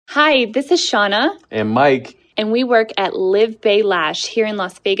Hi, this is Shauna. And Mike. And we work at Live Bay Lash here in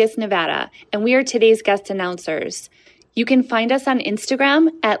Las Vegas, Nevada. And we are today's guest announcers. You can find us on Instagram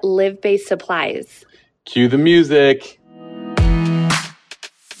at Live Bay Supplies. Cue the music.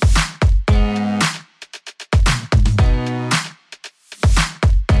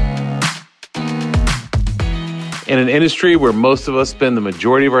 In an industry where most of us spend the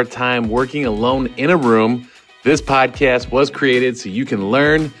majority of our time working alone in a room, this podcast was created so you can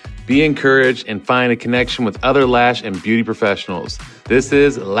learn, be encouraged, and find a connection with other lash and beauty professionals. This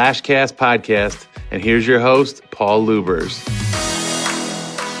is LashCast Podcast, and here's your host, Paul Lubers.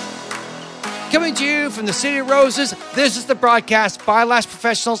 Coming to you from the City of Roses, this is the broadcast by Lash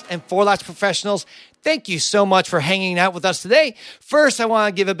Professionals and for Lash Professionals. Thank you so much for hanging out with us today. First, I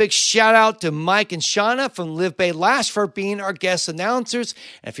want to give a big shout out to Mike and Shauna from Live Bay Lash for being our guest announcers.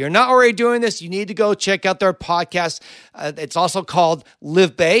 And if you're not already doing this, you need to go check out their podcast. It's also called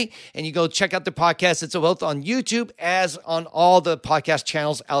Live Bay, and you go check out the podcast. It's both on YouTube as on all the podcast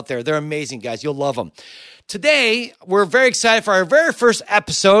channels out there. They're amazing, guys. You'll love them. Today, we're very excited for our very first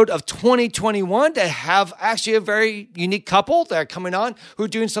episode of 2021 to have actually a very unique couple that are coming on who are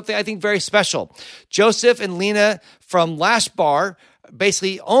doing something I think very special. Joseph and Lina from LashBar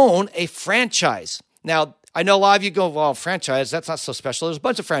basically own a franchise. Now, I know a lot of you go, well, franchise, that's not so special. There's a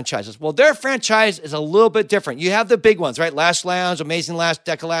bunch of franchises. Well, their franchise is a little bit different. You have the big ones, right? Lash Lounge, Amazing Lash,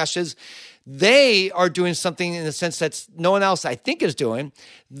 Deca Lashes. They are doing something in the sense that no one else, I think, is doing.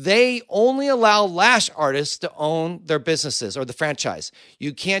 They only allow lash artists to own their businesses or the franchise.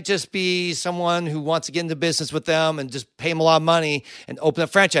 You can't just be someone who wants to get into business with them and just pay them a lot of money and open a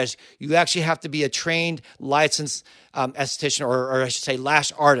franchise. You actually have to be a trained, licensed esthetician or I should say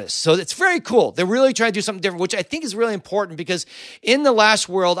lash artist. So it's very cool. They're really trying to do something different, which I think is really important because in the lash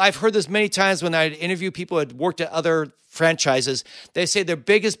world, I've heard this many times when I interview people who had worked at other franchises. They say their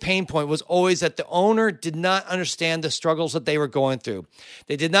biggest pain point was always that the owner did not understand the struggles that they were going through.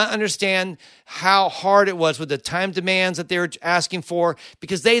 They did not understand how hard it was with the time demands that they were asking for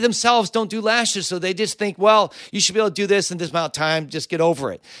because they themselves don't do lashes. So they just think, well, you should be able to do this in this amount of time. Just get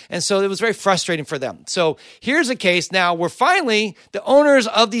over it. And so it was very frustrating for them. So here's a case now where finally the owners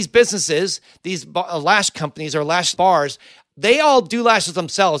of these businesses, these lash companies or lash bars, they all do lashes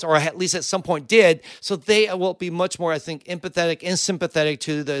themselves, or at least at some point did, so they will be much more, I think, empathetic and sympathetic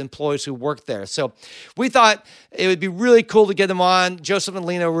to the employees who work there. So we thought it would be really cool to get them on. Joseph and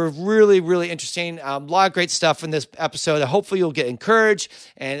Lina were really, really interesting. A lot of great stuff in this episode. Hopefully you'll get encouraged,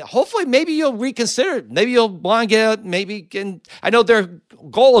 and hopefully maybe you'll reconsider. Maybe you'll want to get out, I know their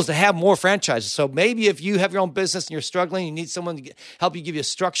goal is to have more franchises, so maybe if you have your own business and you're struggling, you need someone to help you give you a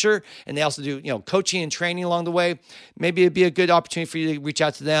structure, and they also do coaching and training along the way, maybe it'd be a good opportunity for you to reach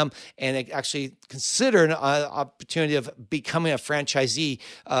out to them and actually consider an opportunity of becoming a franchisee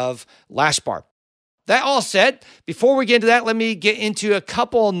of LashBar. That all said, before we get into that, let me get into a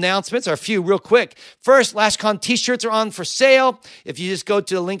couple announcements, or a few real quick. First, LashCon t-shirts are on for sale. If you just go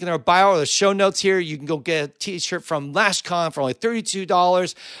to the link in our bio or the show notes here, you can go get a t-shirt from LashCon for only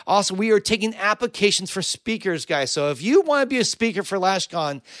 $32. Also, we are taking applications for speakers, guys. So if you want to be a speaker for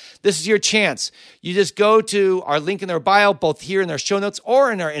LashCon, this is your chance. You just go to our link in our bio, both here in our show notes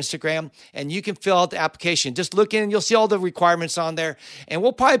or in our Instagram, and you can fill out the application. Just look in, you'll see all the requirements on there, and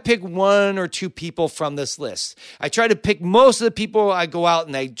we'll probably pick one or two people from this list. I try to pick most of the people I go out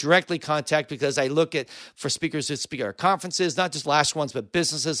and I directly contact because I look for speakers who speak at our conferences, not just Lash ones, but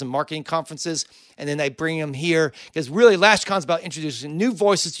businesses and marketing conferences. And then I bring them here because really LashCon is about introducing new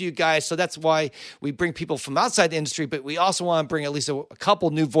voices to you guys. So that's why we bring people from outside the industry, but we also want to bring at least a couple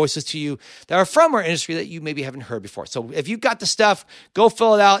new voices to you that are from our industry that you maybe haven't heard before. So if you've got the stuff, go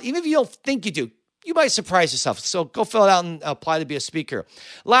fill it out. Even if you don't think you do, you might surprise yourself. So go fill it out and apply to be a speaker.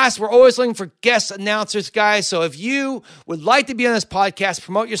 Last, we're always looking for guest announcers, guys. So if you would like to be on this podcast,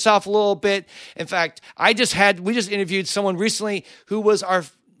 promote yourself a little bit. In fact, we just interviewed someone recently who was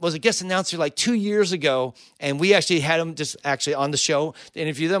a guest announcer like 2 years ago, and we actually had them just actually on the show to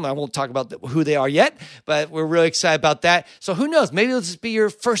interview them. I won't talk about who they are yet, but we're really excited about that. So who knows? Maybe it'll just be your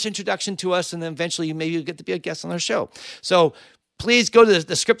first introduction to us, and then eventually maybe you'll get to be a guest on our show. So please go to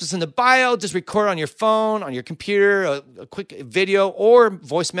the script that's in the bio. Just record on your phone, on your computer, a quick video or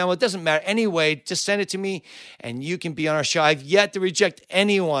voice memo. It doesn't matter. Anyway, just send it to me and you can be on our show. I've yet to reject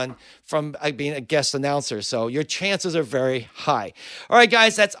anyone from being a guest announcer, so your chances are very high. All right,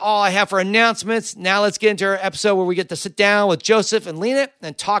 guys, that's all I have for announcements. Now let's get into our episode where we get to sit down with Joseph and Lina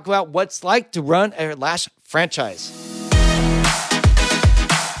and talk about what it's like to run a Lash franchise.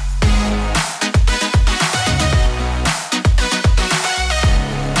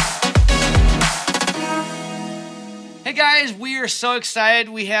 Hey guys, guys, we are so excited.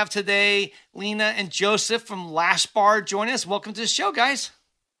 We have today Lina and Joseph from LashBar joining us. Welcome to the show, guys.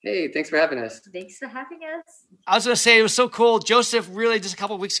 Hey, thanks for having us. Thanks for having us. I was going to say, it was so cool. Joseph really just a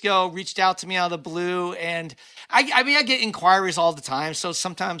couple of weeks ago reached out to me out of the blue. And I mean, I get inquiries all the time. So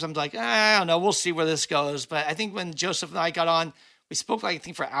sometimes I'm like, I don't know, we'll see where this goes. But I think when Joseph and I got on, we spoke I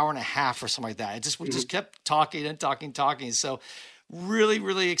think for an hour and a half or something like that. We just kept talking and talking. So really,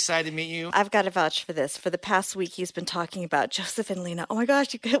 really excited to meet you. I've got to vouch for this. For the past week, he's been talking about Joseph and Lina. Oh my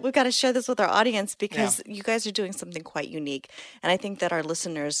gosh, we've got to share this with our audience because you guys are doing something quite unique. And I think that our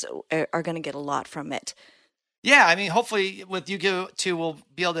listeners are going to get a lot from it. Yeah, I mean, hopefully with you two, we'll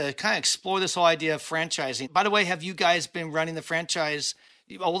be able to kind of explore this whole idea of franchising. By the way, have you guys been running the franchise?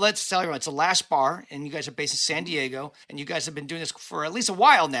 Well, let's tell everyone, it's a LashBar, and you guys are based in San Diego, and you guys have been doing this for at least a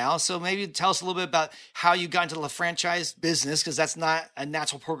while now. So maybe tell us a little bit about how you got into the franchise business, because that's not a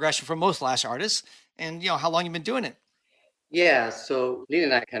natural progression for most lash artists, and how long you've been doing it. Yeah, so Lina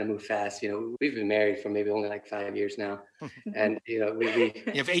and I kind of move fast. We've been married for maybe only like 5 years now, and we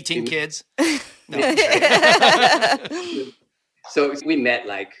You have 18 kids. No. So we met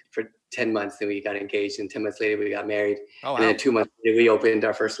like for 10 months, then we got engaged, and 10 months later we got married. Oh, wow. And then 2 months later we opened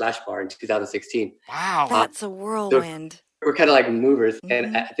our first LashBar in 2016. Wow. That's a whirlwind. So we're kind of like movers,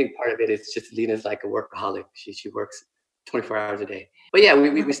 and I think part of it is just Lina's like a workaholic. She works 24 hours a day. But yeah,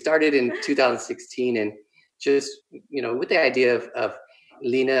 we started in 2016, and just, with the idea of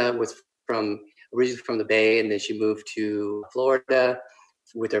Lina was originally from the Bay, and then she moved to Florida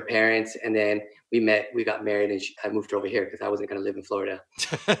with her parents, and then we got married, and I moved her over here because I wasn't going to live in Florida.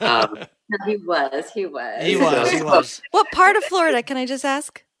 No, he was. He was. What part of Florida, can I just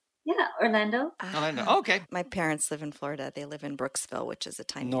ask? Yeah, Orlando. Orlando. Okay. My parents live in Florida. They live in Brooksville, which is a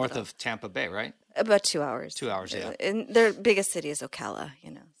tiny North little, of Tampa Bay, right? about 2 hours. 2 hours, yeah. And their biggest city is Ocala,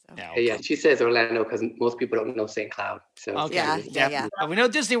 So. Yeah, Yeah, she says Orlando because most people don't know St. Cloud. So Okay. Yeah. But we know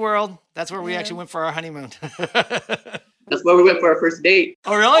Disney World. That's where we actually went for our honeymoon. that's where we went for our first date.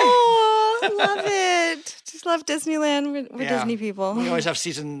 Oh, really? Oh, love it. Just love Disneyland. We're Disney people. We always have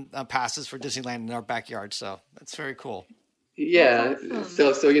season passes for Disneyland in our backyard, so that's very cool. Yeah.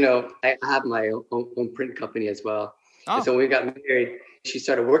 So I have my own print company as well. Oh. And so when we got married, she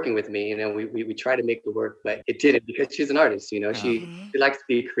started working with me, we tried to make it work, but it didn't because she's an artist, she likes to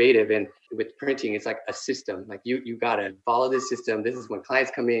be creative, and with printing, it's like a system. Like you gotta follow this system. This is when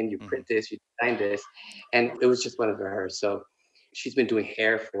clients come in, you print this, you design this, and it was just one of hers. So she's been doing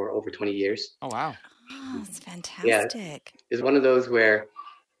hair for over 20 years. Oh, wow. Oh, that's fantastic. Yeah. It's one of those where,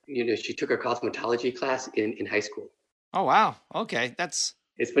 she took her cosmetology class in high school. Oh, wow. Okay. It's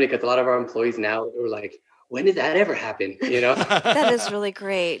funny because a lot of our employees now are like, when did that ever happen? That is really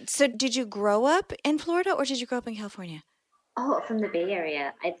great. So did you grow up in Florida or did you grow up in California? Oh, from the Bay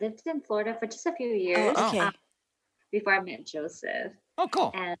Area. I lived in Florida for just a few years. Oh, okay. Before I met Joseph. Oh,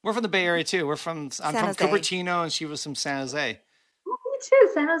 cool. And We're from the Bay Area, too. I'm from Jose. Cupertino, and she was from San Jose. me too,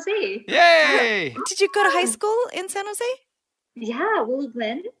 San Jose. Yay! Did you go to high school in San Jose? Yeah, Willow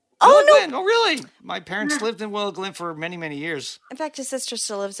Glen. Oh, no. Glen. Oh, really? My parents lived in Willow Glen for many, many years. In fact, his sister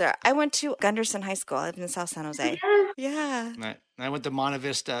still lives there. I went to Gunderson High School. I lived in South San Jose. Yeah. And I went to Monte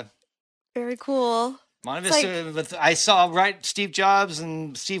Vista. Very cool. Monte Vista, I saw Steve Jobs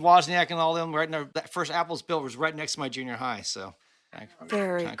and Steve Wozniak and all them that first Apple's built was right next to my junior high. So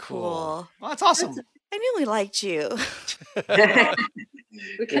very cool. Well, that's awesome. I knew we liked you.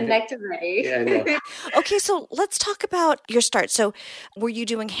 We connected already. Yeah, I know. Okay, so let's talk about your start. So were you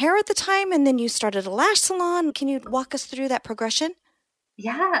doing hair at the time and then you started a lash salon? Can you walk us through that progression?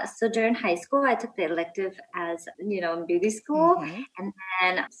 Yeah, so during high school, I took the elective as, in beauty school. Mm-hmm. And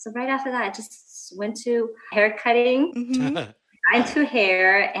then, so right after that, I just went to hair cutting, into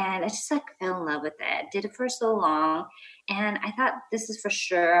hair, and I just fell in love with it. Did it for so long. And I thought, this is for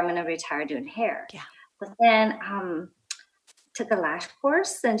sure, I'm going to retire doing hair. Yeah. But then took a lash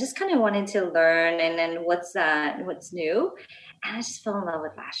course and just kind of wanted to learn and then what's new. And I just fell in love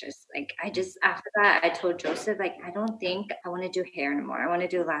with lashes. After that, I told Joseph, I don't think I want to do hair anymore. I want to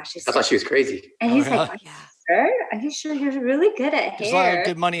do lashes. I thought she was crazy. And he's like, Are you sure you're really good at hair? There's a lot of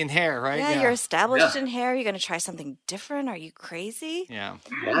good money in hair, right? Yeah, you're established in hair. You're going to try something different. Are you crazy? Yeah.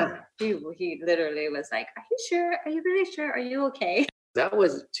 He literally was like, are you sure? Are you really sure? Are you okay? That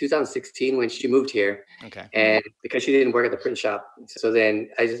was 2016 when she moved here. Okay. And because she didn't work at the print shop. So then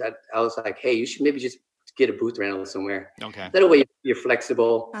I was like, hey, you should maybe just get a booth rental somewhere. Okay. That way you're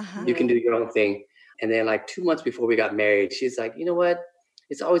flexible. You can do your own thing. And then 2 months before we got married, she's like, you know what?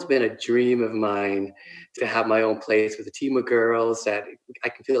 It's always been a dream of mine to have my own place with a team of girls that I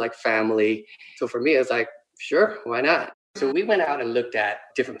can feel like family. So for me, I was like, sure, why not? So we went out and looked at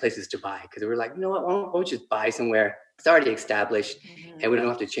different places to buy because we were like, you know what, why don't we just buy somewhere it's already established and we don't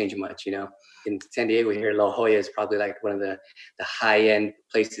have to change much, In San Diego here, La Jolla is probably like one of the high-end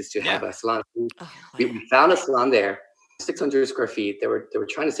places to have a salon. We found a salon there, 600 square feet. They were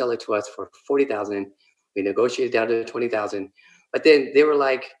trying to sell it to us for $40,000. We negotiated down to $20,000. But then they were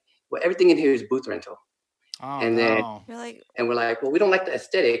like, well, everything in here is booth rental. Then we're like, well, we don't like the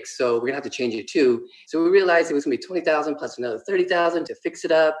aesthetics, so we're gonna have to change it too. So we realized it was gonna be $20,000 plus another $30,000 to fix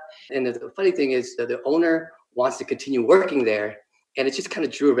it up. And the funny thing is that the owner wants to continue working there, and it just kind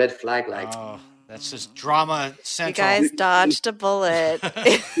of drew a red flag. Like, that's just drama central. You guys dodged a bullet.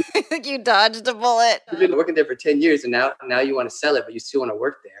 You dodged a bullet. You've been working there for 10 years, and now you want to sell it, but you still want to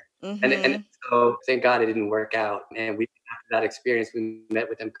work there. And so thank God it didn't work out. And after that experience, we met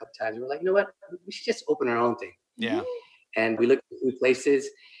with them a couple times. We were like, you know what? We should just open our own thing. Yeah. And we looked at food places,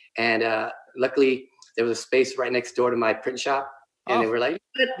 and luckily there was a space right next door to my print shop. And they were like,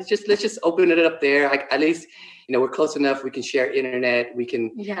 let's just open it up there. At least, we're close enough. We can share internet.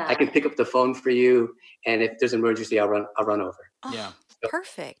 I can pick up the phone for you. And if there's an emergency, I'll run over. Oh,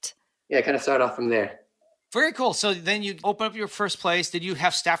 perfect. Yeah, I kind of started off from there. Very cool. So then you open up your first place. Did you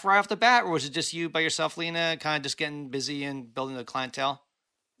have staff right off the bat, or was it just you by yourself, Lina, kind of just getting busy and building the clientele?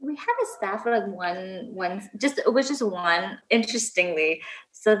 We had a staff like it was just one, interestingly.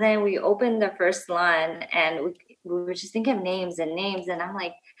 So then we opened the first salon, and we were just thinking of names. And I'm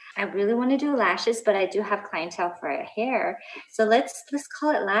like, I really want to do lashes, but I do have clientele for hair. So let's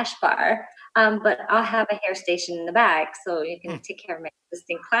call it LashBar. But I'll have a hair station in the back, so you can take care of my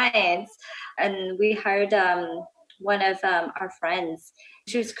existing clients. And we hired one of our friends.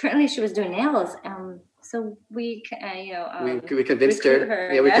 She was doing nails. So we convinced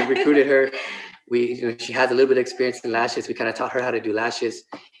her. Yeah, we recruited her. She has a little bit of experience in lashes. We kind of taught her how to do lashes,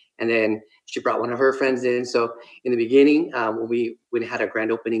 and then she brought one of her friends in. So in the beginning, when we had our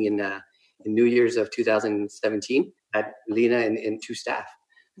grand opening in New Year's of 2017, had Lina and 2 staff.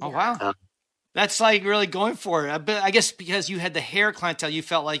 Oh wow. That's like really going for it. But I guess because you had the hair clientele, you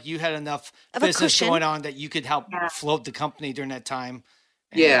felt like you had enough business going on that you could help float the company during that time.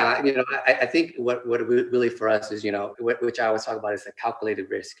 Yeah, I think what really for us is, which I always talk about is a calculated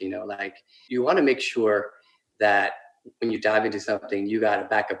risk. Like you want to make sure that when you dive into something, you got a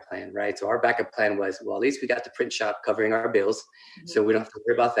backup plan, right? So our backup plan was, well, at least we got the print shop covering our bills, so we don't have to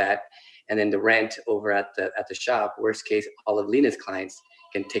worry about that. And then the rent over at the shop, worst case, all of Lina's clients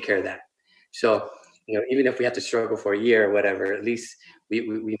can take care of that. So, even if we have to struggle for a year or whatever, at least we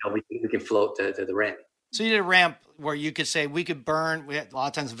know we can float the rent. So you did a ramp where you could say we could burn. A lot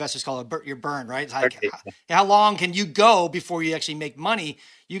of times investors call it your burn, right? It's like how long can you go before you actually make money?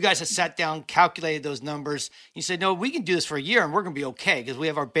 You guys have sat down, calculated those numbers. You said, no, we can do this for a year and we're going to be okay because we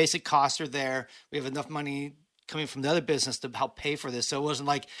have our basic costs are there. We have enough money coming from the other business to help pay for this. So it wasn't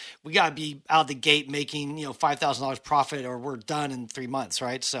like we got to be out the gate making, $5,000 profit or we're done in 3 months.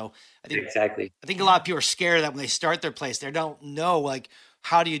 Right. So I think a lot of people are scared that when they start their place, they don't know, like,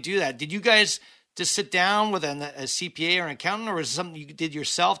 how do you do that? Did you guys just sit down with a CPA or an accountant, or was it something you did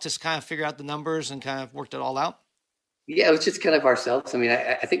yourself, just kind of figure out the numbers and kind of worked it all out? Yeah, it was just kind of ourselves. I mean,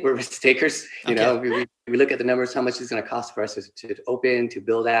 I think we're risk takers. We look at the numbers, how much it's going to cost for us to open, to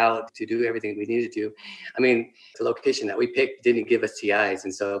build out, to do everything we needed to. I mean, the location that we picked didn't give us TIs.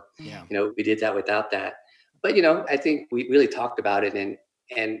 And so, we did that without that. But, I think we really talked about it.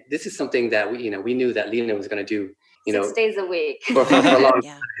 And this is something that we knew that Lina was going to do, 6 days a week for a long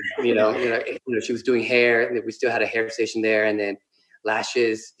time. She was doing hair. We still had a hair station there. And then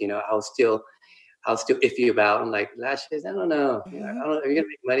lashes, I was still iffy about. I'm like, lashes, I don't know. I don't know. You're gonna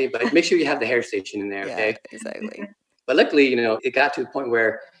make money, but make sure you have the hair station in there, okay? Exactly. But luckily, it got to a point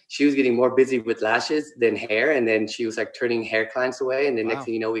where she was getting more busy with lashes than hair, and then she was like turning hair clients away. And then next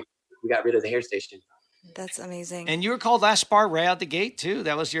thing you know, we got rid of the hair station. That's amazing. And you were called LashBar right out the gate too.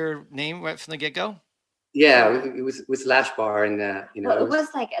 That was your name right from the get go. Yeah, it was LashBar, and it was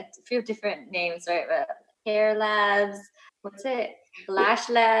like a few different names, right? Hair Labs. What's it? Lash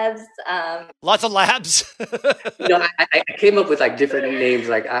Labs. Lots of labs. I came up with like different names.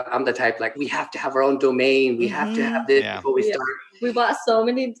 Like I'm the type, like we have to have our own domain. We have to have this before we start. We bought so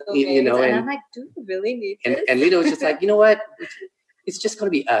many domains, and I'm like, do we really need this? And Lina was just like, you know what? It's just going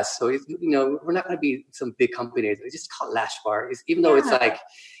to be us. So, we're not going to be some big company. It's just called LashBar. Even though it's like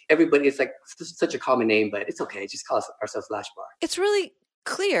everybody, it's like such a common name, but it's okay. Just call ourselves LashBar. It's really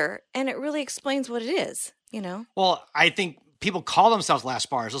clear, and it really explains what it is, Well, I think people call themselves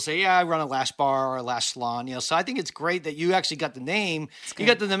LashBars. They'll say, I run a LashBar or a lash salon, So I think it's great that you actually got the name. You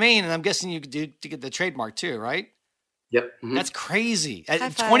got the domain, and I'm guessing you could do to get the trademark too, right? Yep. That's crazy. High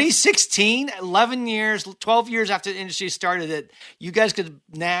five. 2016, 11 years, 12 years after the industry started it, you guys could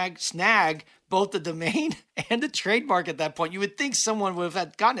snag both the domain and the trademark at that point. You would think someone would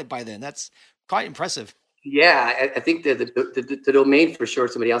have gotten it by then. That's quite impressive. Yeah, I think the domain for sure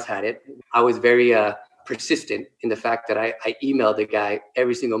somebody else had it. I was very persistent in the fact that I emailed the guy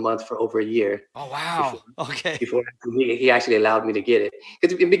every single month for over a year. Oh, wow. Before he actually allowed me to get it.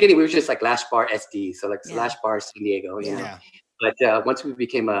 Because in the beginning, we were just like LashBar SD. So like LashBar San Diego, you know. But once we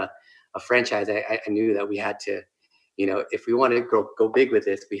became a franchise, I knew that we had to, you know, if we want to go big with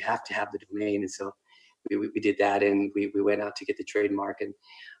this, we have to have the domain. And so we did that, and we went out to get the trademark. And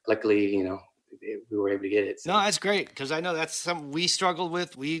luckily, you know, we were able to get it. So. No, that's great, because I know that's something we struggled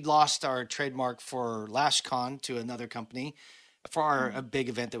with. We lost our trademark for LashCon to another company for a big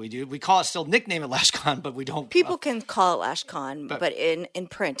event that we do. We call it, still nickname it LashCon, but we don't. People can call it LashCon, but in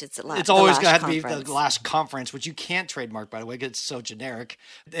print, it's It's always got to be the Lash Conference, which you can't trademark, by the way, because it's so generic.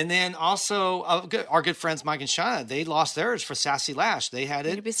 And then also our good friends Mike and Shauna, they lost theirs for Sassy Lash. They had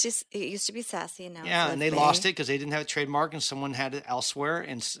it. It used to be Sassy, and now yeah, and they lost it because they didn't have a trademark, and someone had it elsewhere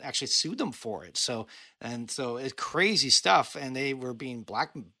and actually sued them for it. So it's crazy stuff, and they were being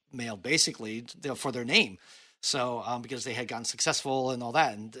blackmailed basically for their name. So, because they had gotten successful and all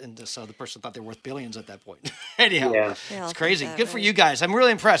that, and so the person thought they were worth billions at that point. Anyhow, it's crazy. Good for you guys. I'm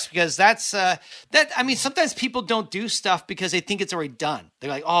really impressed, because that's I mean, sometimes people don't do stuff because they think it's already done.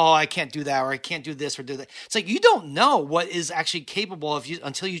 They're like, oh, I can't do that, or I can't do this or do that. It's like, you don't know what is actually capable of you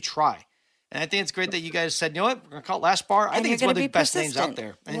until you try. And I think it's great that you guys said, you know what, we're going to call it LashBar. I think it's one of the best names out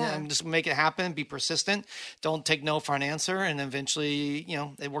there. And just make it happen, be persistent, don't take no for an answer, and eventually, you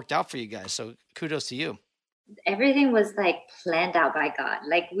know, it worked out for you guys. So kudos to you. Everything was like planned out by God.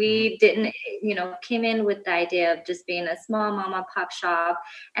 Like we didn't, you know, came in with the idea of just being a small mom and pop shop.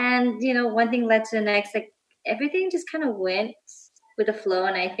 And, you know, one thing led to the next, like everything just kind of went with the flow.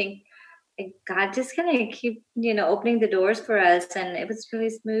 And I think God just kind of keep, you know, opening the doors for us. And it was really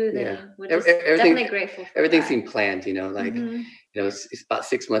smooth. Yeah. And we're just definitely grateful for everything that. seemed planned, you know, like, you know, it's about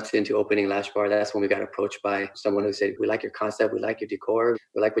 6 months into opening LashBar. That's when we got approached by someone who said, we like your concept. We like your decor.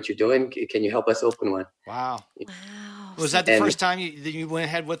 We like what you're doing. Can you help us open one? Wow. Was that the first time you went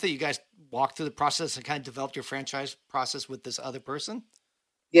ahead with it? You guys walked through the process and kind of developed your franchise process with this other person?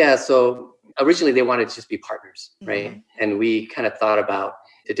 Yeah. So originally they wanted to just be partners, right? And we kind of thought about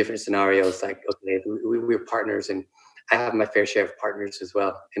the different scenarios, like, okay, we were partners, and I have my fair share of partners as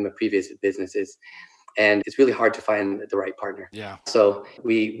well in my previous businesses. And it's really hard to find the right partner. Yeah. So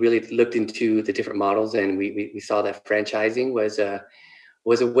we really looked into the different models, and we saw that franchising was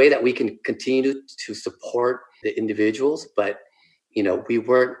a way that we can continue to support the individuals, but, you know, we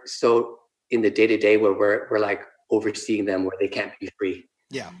weren't so in the day-to-day where we're like overseeing them where they can't be free.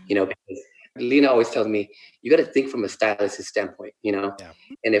 Yeah. You know, because Lina always tells me, you got to think from a stylist standpoint, you know? Yeah.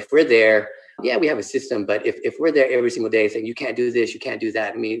 And if we're there, yeah, we have a system, but if we're there every single day saying, you can't do this, you can't do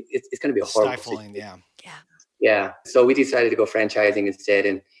that, I mean, it's going to be a horrible stifling. Yeah. So we decided to go franchising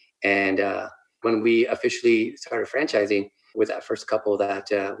instead. And when we officially started franchising with that first couple that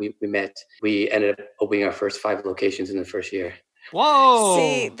we met, we ended up opening our first 5 locations in the first year. Whoa.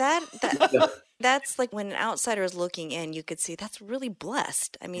 See, that's like when an outsider is looking in, you could see that's really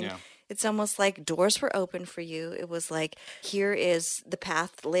blessed. I mean, it's almost like doors were open for you. It was like, here is the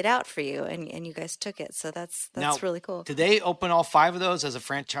path laid out for you, and you guys took it. So that's now, really cool. Did they open all 5 of those as a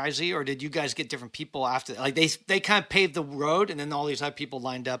franchisee, or did you guys get different people after? Like they kind of paved the road, and then all these other people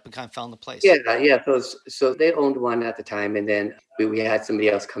lined up and kind of fell into place. Yeah. So they owned one at the time, and then we had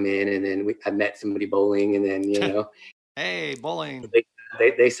somebody else come in, and then I met somebody bowling, and then, you know. Hey, bowling.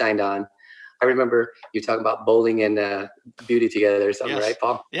 They signed on. I remember you talking about bowling and beauty together or something, right,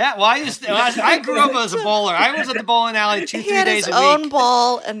 Paul? Yeah. Well, I grew up as a bowler. I was at the bowling alley 2-3 days a week. He had his own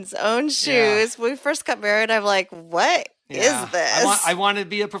ball and his own shoes. When we first got married, I'm like, what is this? I wanted to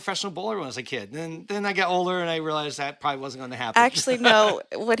be a professional bowler when I was a kid. Then I got older and I realized that probably wasn't going to happen. Actually, no.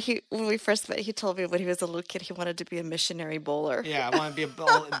 When we first met, he told me when he was a little kid, he wanted to be a missionary bowler. Yeah, I wanted to be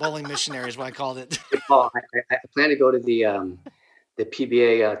a bowling missionary is what I called it. Paul, I plan to go to the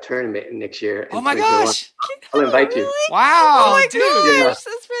PBA tournament next year. Oh my gosh! I'll invite you. Wow, oh my dude! Gosh, that's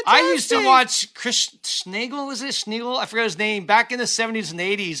fantastic. I used to watch Chris Schnagel. Is it Schnagel? I forgot his name. Back in the 70s and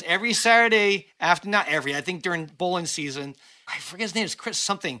 80s, every Saturday after, not every, I think during bowling season. I forget his name. It's Chris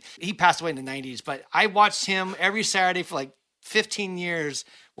something. He passed away in the 90s, but I watched him every Saturday for like 15 years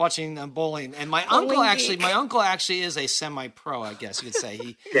watching bowling. And my uncle actually is a semi-pro, I guess you could say.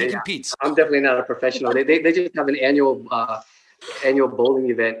 He competes. I'm definitely not a professional. They just have an annual bowling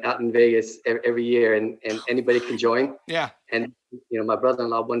event out in Vegas every year, and anybody can join. Yeah. And my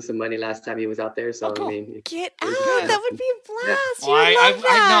brother-in-law won some money last time he was out there. So cool. I mean, Get it was out! good. That would be a blast. Well, You would love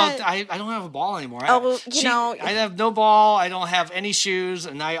that. I don't have a ball anymore. Oh, well, I have no ball. I don't have any shoes,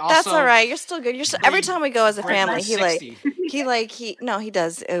 and I also. That's all right. You're still good. Every time we go as a break family, my 60. he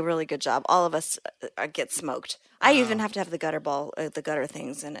does a really good job. All of us get smoked. I even have to have the gutter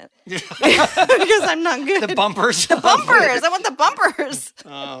things in it because I'm not good. The bumpers. The bumpers. I want the bumpers.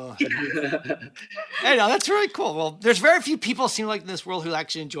 Oh. Hey, no, that's really cool. Well, there's very few people seem like in this world who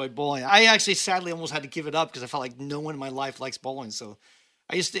actually enjoyed bowling. I actually sadly almost had to give it up because I felt like no one in my life likes bowling. So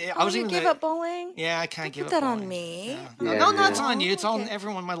I used to. I was you even give up bowling. Yeah, I can't give put up that bowling. on me. Yeah. No, it's on you. It's on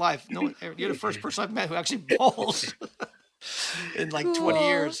everyone in my life. No, you're the first person I've met who actually bowls. In like 20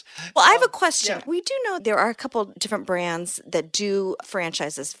 years. Well, I have a question. Yeah. We do know there are a couple different brands that do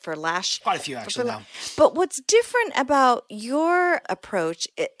franchises for Lash. Quite a few, actually, now. But what's different about your approach,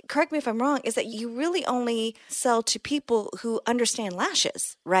 correct me if I'm wrong, is that you really only sell to people who understand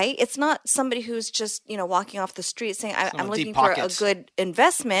lashes, right? It's not somebody who's just, walking off the street saying, I'm looking for a good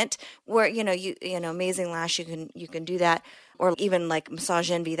investment where, Amazing Lash, you can do that. Or even like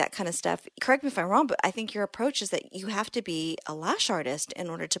Massage Envy, that kind of stuff. Correct me if I'm wrong, but I think your approach is that you have to be a lash artist in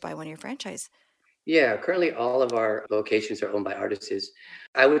order to buy one of your franchise. Yeah, currently all of our locations are owned by artists.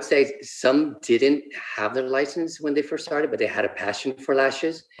 I would say some didn't have their license when they first started, but they had a passion for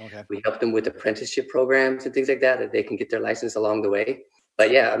lashes. Okay. We helped them with apprenticeship programs and things like that they can get their license along the way.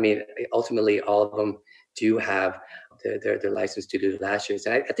 But yeah, I mean, ultimately all of them do have their license to do lashes.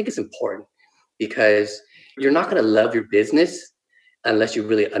 And I think it's important because you're not going to love your business unless you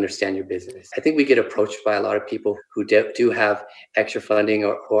really understand your business. I think we get approached by a lot of people who do have extra funding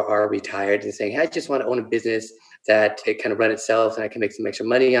or are retired and saying, hey, I just want to own a business that it kind of run itself and I can make some extra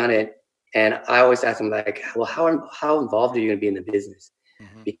money on it. And I always ask them like, well, how involved are you going to be in the business?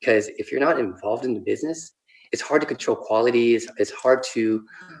 Mm-hmm. Because if you're not involved in the business, it's hard to control quality. It's hard to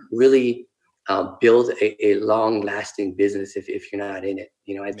really build a long-lasting business if you're not in it.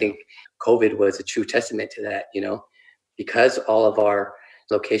 I think COVID was a true testament to that, because all of our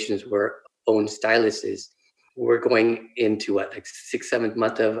locations were owned stylists. We're going into like 6-7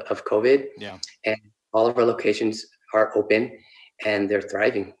 month of COVID. Yeah. And all of our locations are open and they're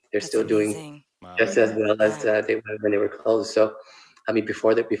thriving. They're still doing just as well as they were when they were closed. So, I mean,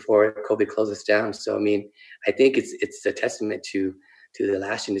 before COVID closed us down. So, I mean, I think it's a testament to the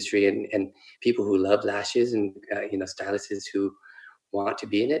lash industry and people who love lashes and, stylists who want to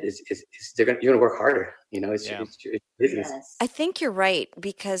be in it you're going to work harder. It's your business. Yes. I think you're right,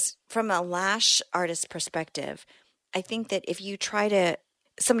 because from a lash artist perspective, I think that if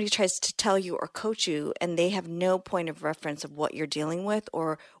somebody tries to tell you or coach you and they have no point of reference of what you're dealing with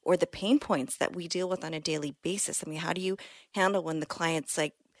or the pain points that we deal with on a daily basis. I mean, how do you handle when the client's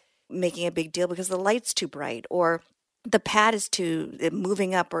like making a big deal because the light's too bright or the pad is too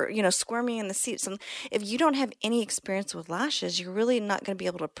moving up or, squirming in the seat. So if you don't have any experience with lashes, you're really not going to be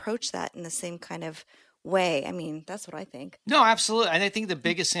able to approach that in the same kind of way. I mean, that's what I think. No, absolutely. And I think the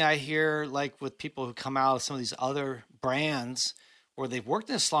biggest thing I hear, like with people who come out of some of these other brands where they've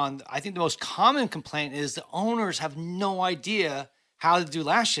worked in a salon, I think the most common complaint is the owners have no idea how to do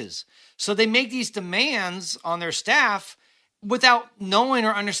lashes. So they make these demands on their staff without knowing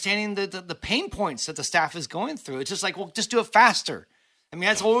or understanding the pain points that the staff is going through. It's just like, well, just do it faster. I mean,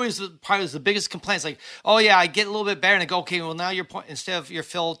 that's always probably the biggest complaint. It's like, oh yeah, I get a little bit better, and I go, okay, well now instead of your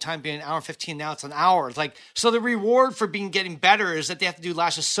fill time being an hour and 15, now it's an hour. It's like, so the reward for getting better is that they have to do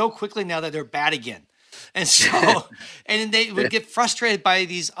lashes so quickly now that they're bad again. And so, and they would get frustrated by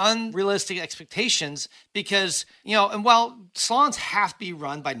these unrealistic expectations because, and while salons have to be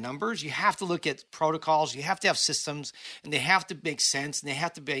run by numbers, you have to look at protocols, you have to have systems, and they have to make sense, and they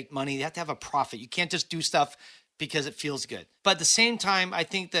have to make money, they have to have a profit. You can't just do stuff because it feels good. But at the same time, I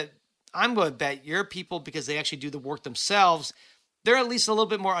think that I'm going to bet your people, because they actually do the work themselves, they're at least a little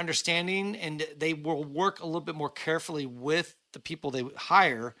bit more understanding, and they will work a little bit more carefully with the people they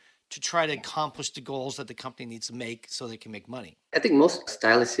hire to try to accomplish the goals that the company needs to make so they can make money. I think most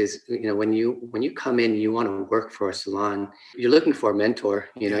stylists, when you come in and you want to work for a salon, you're looking for a mentor.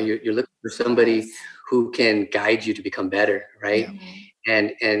 You're looking for somebody who can guide you to become better, right? Yeah.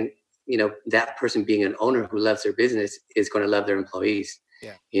 And that person being an owner who loves their business is going to love their employees.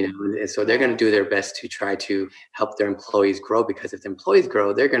 Yeah. And so they're going to do their best to try to help their employees grow, because if the employees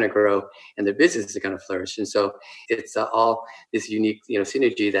grow, they're going to grow and their business is going to flourish. And so it's all this unique,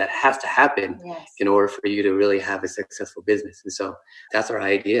 synergy that has to happen in order for you to really have a successful business. And so that's our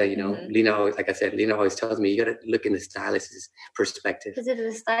idea. Lina, like I said, Lina always tells me you got to look in the stylist's perspective. Because if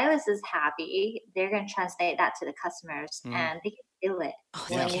the stylist is happy, they're going to translate that to the customers and they can feel it.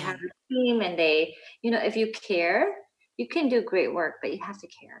 When you have a team and they, if you care, you can do great work, but you have to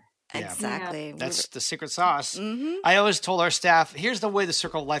care. Yeah. Exactly. That's the secret sauce. I always told our staff, here's the way the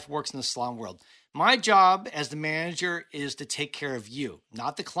circle of life works in the salon world. My job as the manager is to take care of you,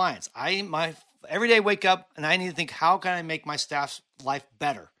 not the clients. Every day I wake up and I need to think, how can I make my staff's life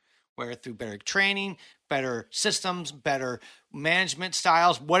better? Whether through better training, better systems, better management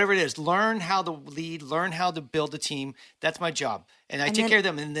styles, whatever it is. Learn how to lead, learn how to build a team. That's my job. And I take care of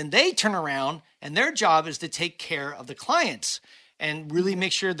them. And then they turn around and their job is to take care of the clients and really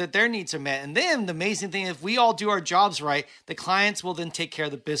make sure that their needs are met. And then the amazing thing, if we all do our jobs right, the clients will then take care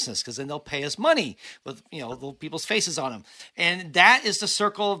of the business because then they'll pay us money with, little people's faces on them. And that is the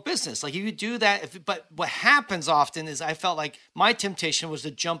circle of business. Like if you do that, but what happens often is I felt like my temptation was to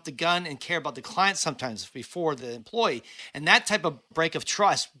jump the gun and care about the client sometimes before the employee. And that type of break of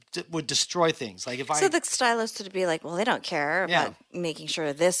trust would destroy things. Like So the stylist would be like, well, they don't care about making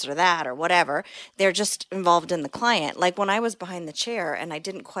sure this or that or whatever. They're just involved in the client. Like when I was behind the chair and I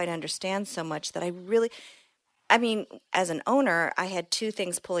didn't quite understand so much that as an owner, I had two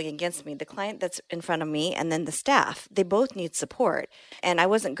things pulling against me, the client that's in front of me and then the staff. They both need support. And I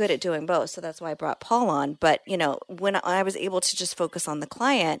wasn't good at doing both. So that's why I brought Paul on. But, when I was able to just focus on the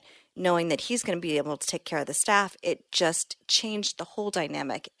client, knowing that he's going to be able to take care of the staff, it just changed the whole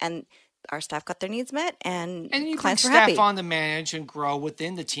dynamic. And our staff got their needs met, and you clients bring were happy. Staff on to manage and grow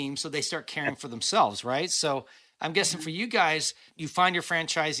within the team so they start caring for themselves, right? So I'm guessing for you guys, you find your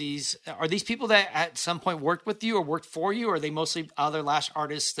franchisees. Are these people that at some point worked with you or worked for you, or are they mostly other lash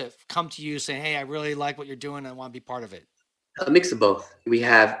artists that come to you saying, hey, I really like what you're doing and I want to be part of it? A mix of both. We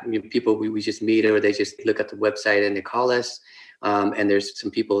have people we just meet or they just look at the website and they call us. And there's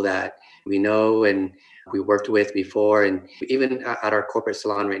some people that we know and we worked with before. And even at our corporate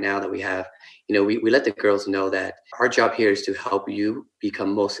salon right now that we have, we let the girls know that our job here is to help you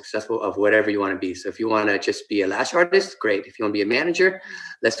become most successful of whatever you want to be. So if you want to just be a lash artist, great. If you want to be a manager,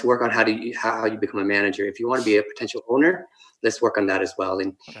 let's work on how you become a manager. If you want to be a potential owner, let's work on that as well.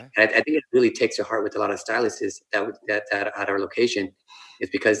 And I think it really takes to heart with a lot of stylists that at our location. It's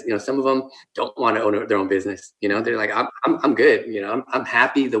because, some of them don't want to own their own business. They're like, I'm good. I'm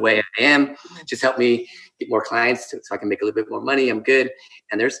happy the way I am. Just help me get more clients so I can make a little bit more money. I'm good.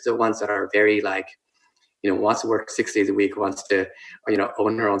 And there's the ones that are very wants to work 6 days a week, wants to,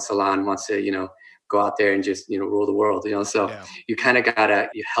 own her own salon, wants to, go out there and just, rule the world, So you kind of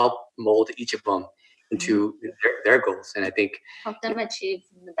you help mold each of them into their goals. And I think help them achieve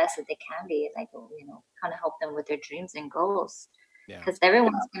the best that they can be, kind of help them with their dreams and goals. Because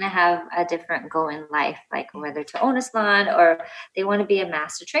everyone's going to have a different goal in life, like whether to own a salon or they want to be a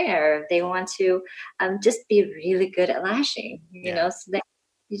master trainer, or they want to just be really good at lashing, so that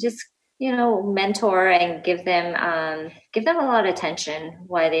you just, mentor and give them a lot of attention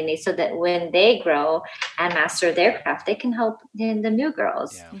why they need, so that when they grow and master their craft, they can help the new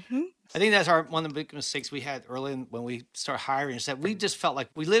girls. Yeah. Mm-hmm. I think that's one of the big mistakes we had early when we started hiring, is that we just felt like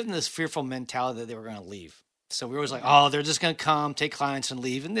we lived in this fearful mentality that they were going to leave. So we were always like, oh, they're just going to come, take clients and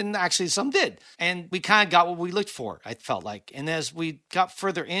leave. And then actually some did. And we kind of got what we looked for, I felt like. And as we got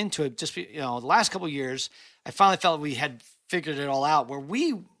further into it, just, the last couple of years, I finally felt like we had figured it all out, where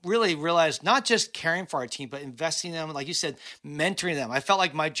we really realized not just caring for our team, but investing in them, like you said, mentoring them. I felt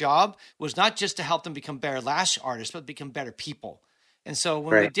like my job was not just to help them become better lash artists, but become better people. And so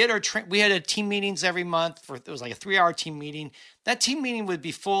when we did our we had a team meetings every month. It was like a 3-hour team meeting. That team meeting would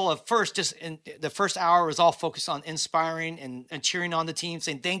be full of the first hour was all focused on inspiring and cheering on the team,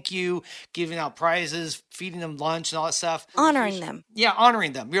 saying thank you, giving out prizes, feeding them lunch and all that stuff. Honoring them. Yeah,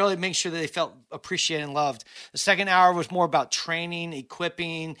 honoring them. Really make sure that they felt appreciated and loved. The second hour was more about training,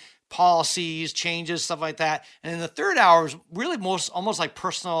 equipping, policies, changes, stuff like that. And then the third hour was really almost like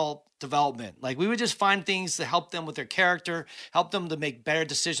personal development. Like we would just find things to help them with their character, help them to make better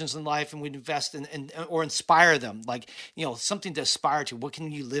decisions in life, and we'd invest in or inspire them, like, something to aspire to. What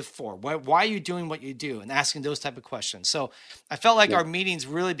can you live for? Why are you doing what you do? And asking those type of questions. So I felt like our meetings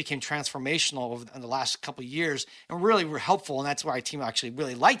really became transformational in the last couple of years and really were helpful. And that's why our team actually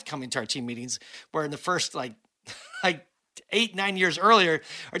really liked coming to our team meetings, where in the first like 8-9 years earlier,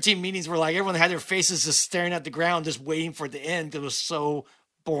 our team meetings were like everyone had their faces just staring at the ground, just waiting for it to end. It was so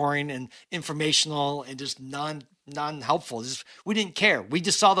boring and informational and just non-helpful. We didn't care. We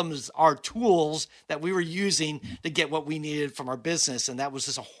just saw them as our tools that we were using to get what we needed from our business. And that was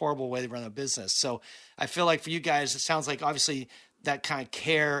just a horrible way to run a business. So I feel like for you guys, it sounds like obviously that kind of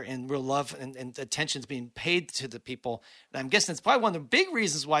care and real love and attention is being paid to the people. And I'm guessing it's probably one of the big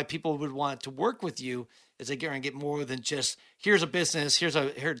reasons why people would want to work with you, is they're going to get more than just, here's a business, here's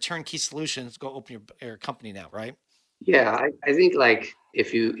a turnkey solution, let's go open your company now, right? Yeah, I think like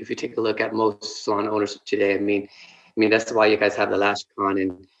if you take a look at most salon owners today, I mean, mean, that's why you guys have the Lash Con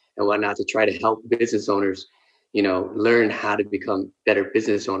and whatnot, to try to help business owners, learn how to become better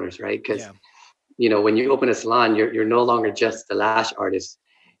business owners, right? Because, when you open a salon, you're no longer just the lash artist.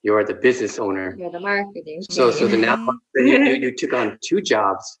 You're the business owner. You're the marketing. So now you took on two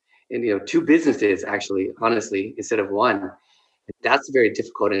jobs and, two businesses, actually, honestly, instead of one. That's very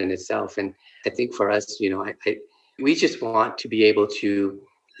difficult in itself. And I think for us, we just want to be able to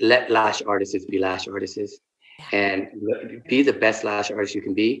let lash artists be lash artists and be the best lash artist you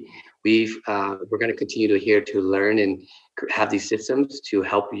can be. We're going to continue to here to learn and have these systems to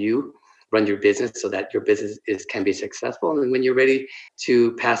help you run your business so that your business can be successful. And when you're ready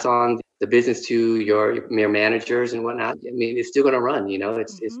to pass on the business to your managers and whatnot, I mean, it's still going to run.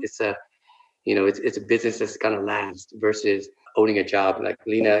 It's a business that's going to last versus owning a job. Like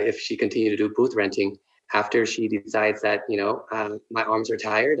Lina, if she continued to do booth renting after she decides that, my arms are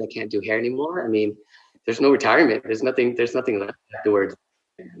tired, I can't do hair anymore. I mean, there's no retirement. There's nothing left afterwards,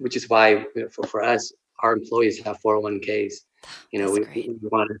 which is why for us, our employees have 401ks.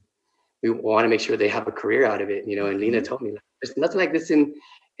 We want to make sure they have a career out of it, and Lina told me there's nothing like this in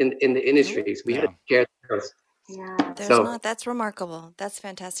the industries. We had to care ourselves. Yeah, there's not. That's remarkable. That's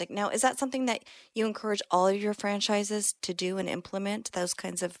fantastic. Now, is that something that you encourage all of your franchises to do and implement, those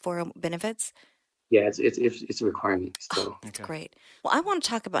kinds of benefits? Yeah, it's a requirement. So. That's great. Well, I want to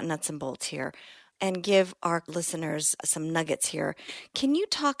talk about nuts and bolts here and give our listeners some nuggets here. Can you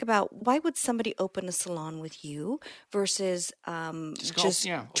talk about why would somebody open a salon with you versus just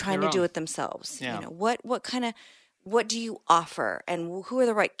trying to do it themselves? Yeah. What do you offer, and who are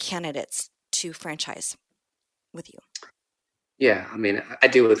the right candidates to franchise with you? Yeah, I mean, I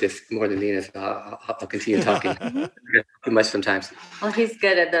deal with this more than Lina, so I'll continue talking. Too much sometimes. Well, he's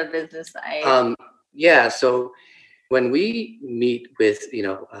good at the business side. So when we meet with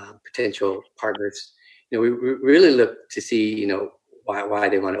potential partners, we really look to see why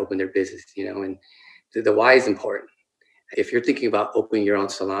they want to open their business, and the why is important. If you're thinking about opening your own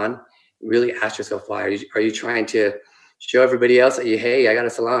salon, really ask yourself why. Are you trying to show everybody else that hey, I got a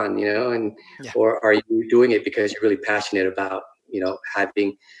salon, or are you doing it because you're really passionate about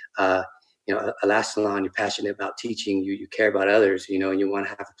having a lash salon, you're passionate about teaching, you care about others, and you want to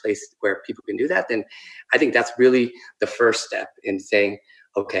have a place where people can do that, then I think that's really the first step in saying,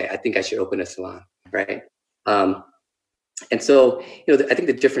 okay, I think I should open a salon, right? And so, I think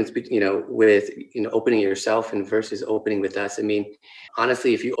the difference between, with, opening yourself and versus opening with us, I mean,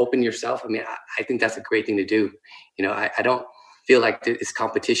 honestly, if you open yourself, I mean, I think that's a great thing to do. I don't feel like it's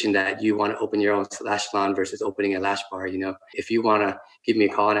competition that you want to open your own lash salon versus opening a LashBar. If you want to give me a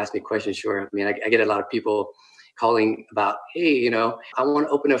call and ask me a question, sure. I mean, I get a lot of people calling about, hey, I want to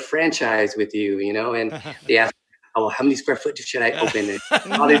open a franchise with you, and they ask, oh, how many square foot should I open?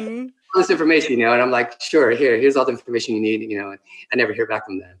 And all this information, and I'm like, sure, here's all the information you need, and I never hear back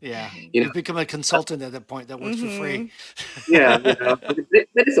from them. Yeah. You become a consultant at that point that works for free. Yeah. But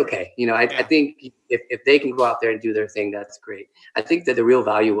it's okay. I think if they can go out there and do their thing, that's great. I think that the real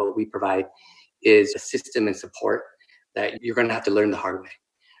value, what we provide, is a system and support that you're going to have to learn the hard way.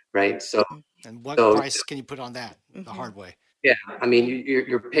 Right. So, and what price can you put on that the hard way? Yeah, I mean,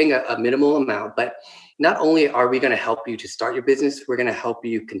 you're paying a minimal amount, but not only are we going to help you to start your business, we're going to help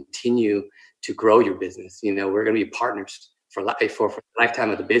you continue to grow your business. We're going to be partners for the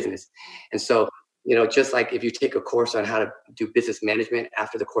lifetime of the business. And so, just like if you take a course on how to do business management,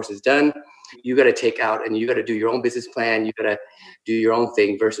 after the course is done, you got to take out and you got to do your own business plan. You got to do your own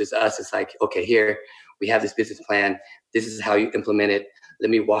thing versus us. It's like, okay, here we have this business plan. This is how you implement it. Let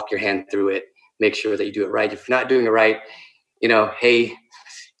me walk your hand through it. Make sure that you do it right. If you're not doing it right, hey,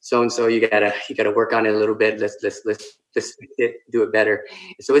 so-and-so, you gotta work on it a little bit. Let's do it better.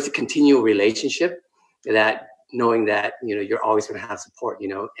 So it's a continual relationship, that knowing that, you're always going to have support,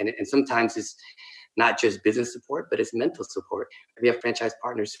 and sometimes it's not just business support, but it's mental support. We have franchise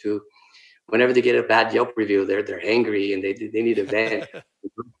partners who, whenever they get a bad Yelp review, they're angry and they need a vent.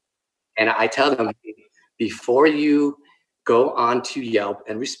 And I tell them, before you go on to Yelp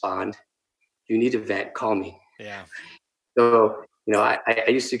and respond, you need a vent, call me. Yeah. So, I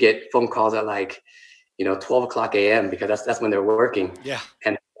used to get phone calls at 12 o'clock a.m. because that's when they're working. Yeah.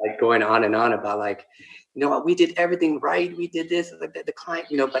 And going on and on about we did everything right. We did this, the client,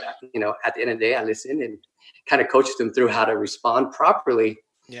 but, at the end of the day, I listen and kind of coach them through how to respond properly.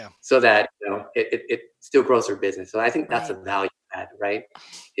 Yeah. So that, it still grows their business. So I think that's a value add, right?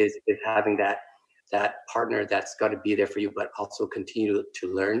 Is having that partner that's got to be there for you, but also continue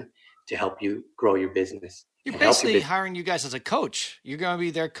to learn to help you grow your business. You're basically hiring you guys as a coach. You're going to be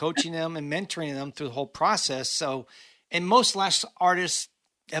there coaching them and mentoring them through the whole process. So, and most lash artists,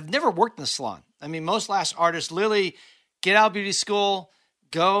 have never worked in a salon. I mean, most lash artists literally get out of beauty school,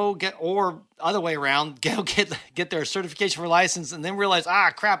 go get, or other way around, go get their certification for license, and then realize,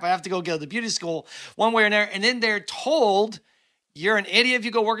 crap, I have to go get to beauty school one way or another. And then they're told, you're an idiot if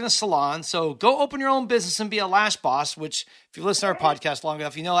you go work in a salon. So go open your own business and be a lash boss, which if you listen to our podcast long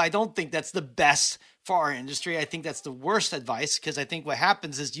enough, I don't think that's the best for our industry. I think that's the worst advice, because I think what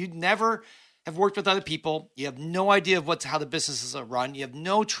happens is you never have worked with other people. You have no idea of how the businesses are run. You have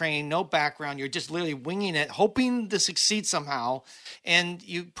no training, no background. You're just literally winging it, hoping to succeed somehow. And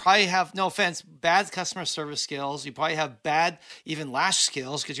you probably have, no offense, bad customer service skills. You probably have bad even lash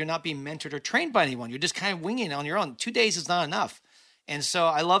skills, because you're not being mentored or trained by anyone. You're just kind of winging it on your own. 2 days is not enough. And so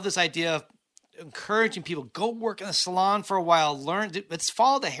I love this idea of encouraging people, go work in a salon for a while, let's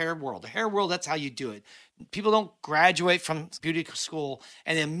follow the hair world. The hair world, that's how you do it. People don't graduate from beauty school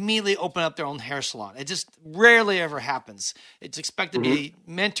and immediately open up their own hair salon. It just rarely ever happens. It's expected to be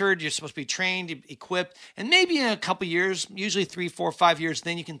mentored. You're supposed to be trained, equipped, and maybe in a couple of years, usually 3, 4, 5 years,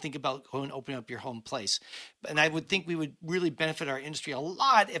 then you can think about going and opening up your home place. And I would think we would really benefit our industry a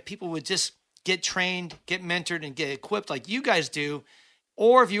lot if people would just get trained, get mentored, and get equipped like you guys do.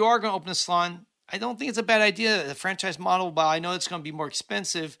 Or if you are going to open a salon, I don't think it's a bad idea. The franchise model, while I know it's going to be more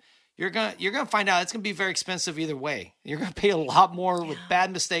expensive, you're going to find out it's going to be very expensive either way. You're going to pay a lot more with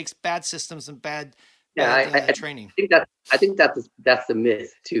bad mistakes, bad systems, and bad training. I think that's the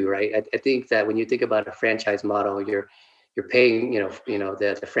myth too, right? I think that when you think about a franchise model, you're paying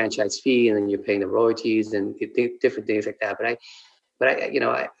the franchise fee, and then you're paying the royalties and different things like that. But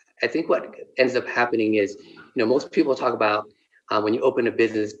I think what ends up happening is, most people talk about when you open a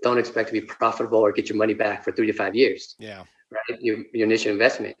business, don't expect to be profitable or get your money back for 3 to 5 years. Yeah. Right. Your initial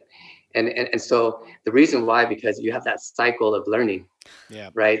investment. And so the reason why, because you have that cycle of learning. Yeah.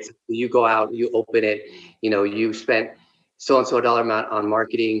 Right. So you go out, you open it, you spent so-and-so a dollar amount on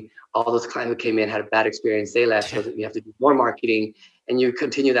marketing. All those clients who came in had a bad experience. They left. So you have to do more marketing, and you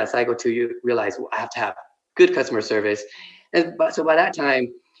continue that cycle till you realize, I have to have good customer service. So by that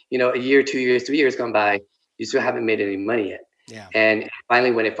time, a year, 2 years, 3 years gone by, you still haven't made any money yet. Yeah. And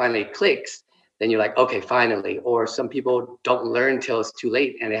finally, when it finally clicks, then you're like, okay, finally. Or some people don't learn till it's too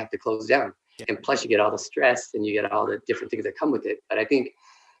late and they have to close down. Yeah. And plus you get all the stress and you get all the different things that come with it. But I think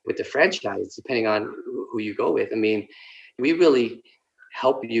with the franchise, depending on who you go with, we really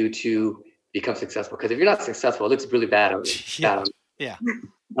help you to become successful. Because if you're not successful, it looks really bad on you. Yeah.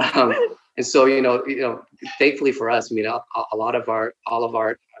 And so, thankfully for us, all of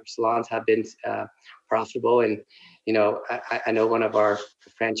our salons have been profitable. And, I know one of our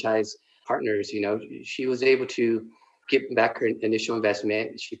franchise partners, she was able to get back her initial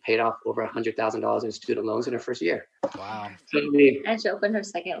investment. She paid off over $100,000 in student loans in her first year. Wow. So, and she opened her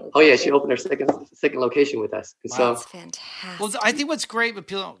second location. Oh yeah, she opened her second location with us. Wow, so that's fantastic. Well, I think what's great, but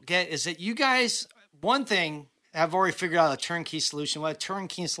people don't get, is that you guys, one thing, have already figured out a turnkey solution. What a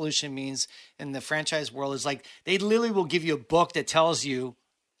turnkey solution means in the franchise world is like, they literally will give you a book that tells you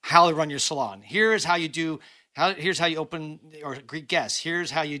how to run your salon. Here's how you do. Here's how you open or greet guests.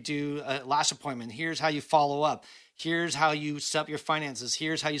 Here's how you do a lash appointment. Here's how you follow up. Here's how you set up your finances.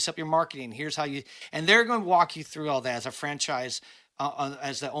 Here's how you set up your marketing. And they're going to walk you through all that as a franchise,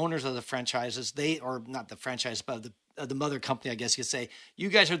 as the owners of the franchises. Or not the franchise, but the mother company, I guess you could say. You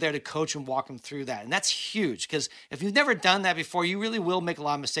guys are there to coach and walk them through that. And that's huge, because if you've never done that before, you really will make a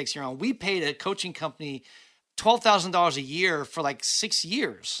lot of mistakes on your own. We paid a coaching company $12,000 a year for like 6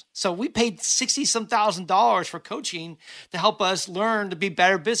 years. So we paid $60-some thousand for coaching to help us learn to be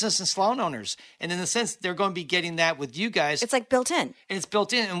better business and salon owners. And in a sense, they're going to be getting that with you guys. It's like built in. And it's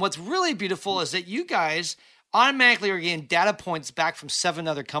built in. And what's really beautiful is that you guys automatically are getting data points back from 7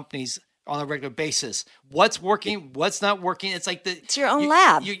 other companies on a regular basis. What's working, what's not working. It's like it's your own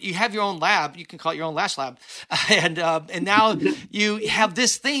lab. You have your own lab. You can call it your own Lash lab. And now you have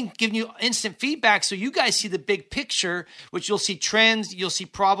this thing giving you instant feedback. So you guys see the big picture, which you'll see trends, you'll see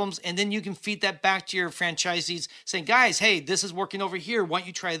problems, and then you can feed that back to your franchisees saying, guys, hey, this is working over here. Why don't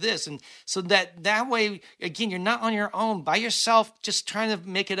you try this? And so that way, again, you're not on your own by yourself. Just trying to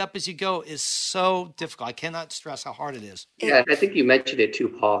make it up as you go is so difficult. I cannot stress how hard it is. Yeah, I think you mentioned it too,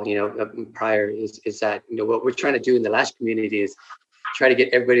 Paul, prior is that, what we're trying to do in the Lash community is try to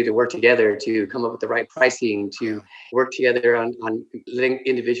get everybody to work together to come up with the right pricing, to work together on letting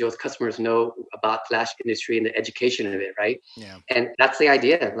individuals, customers know about the Lash industry and the education of it, right? Yeah. And that's the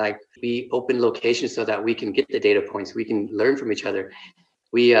idea. Like, we open locations so that we can get the data points, we can learn from each other.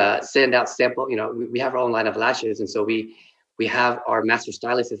 We send out sample, we have our own line of lashes. And so we have our master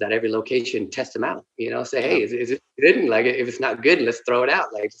stylists at every location test them out, say, hey, is it good? Like, if it's not good, let's throw it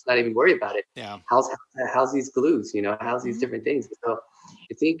out. Like, just not even worry about it. Yeah. How's these glues, how's these different things? So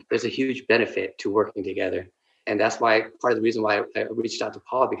I think there's a huge benefit to working together. And that's why part of the reason why I reached out to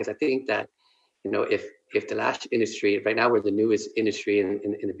Paul, because I think that, if the lash industry, right now we're the newest industry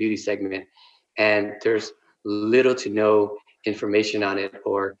in the beauty segment, and there's little to no information on it,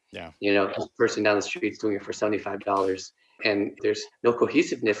 or, this person down the street is doing it for $75 and there's no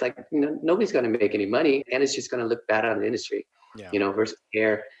cohesiveness, like, nobody's going to make any money, and it's just going to look bad on the industry, versus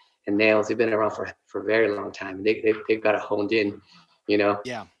hair and nails. They've been around for a very long time. They've got it honed in,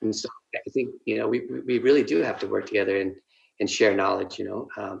 And so I think, we really do have to work together and share knowledge,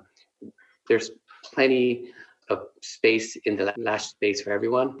 There's plenty of space in the lash space for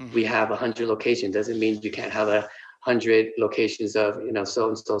everyone. Mm-hmm. We have 100 locations. Doesn't mean you can't have 100 locations of,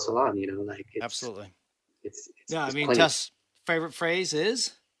 so-and-so salon, Absolutely. It's I mean, Tess' favorite phrase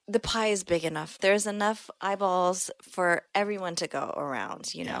is? The pie is big enough. There's enough eyeballs for everyone to go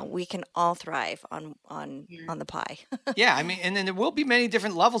around. We can all thrive on the pie. Yeah, I mean, and then there will be many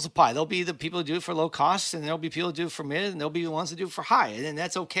different levels of pie. There'll be the people who do it for low cost, and there'll be people who do it for mid, and there'll be the ones that do it for high. And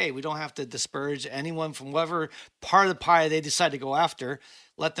that's okay. We don't have to disparage anyone from whatever part of the pie they decide to go after.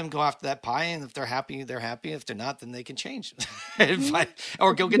 Let them go after that pie, and if they're happy, they're happy. If they're not, then they can change,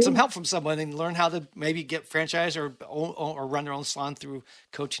 or go get some help from someone and learn how to maybe get franchise or run their own salon through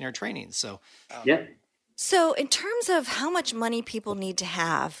coaching or training. So, So, in terms of how much money people need to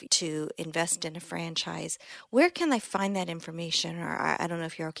have to invest in a franchise, where can they find that information? Or I don't know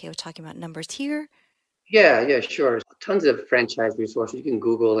if you're okay with talking about numbers here. Yeah, sure. Tons of franchise resources. You can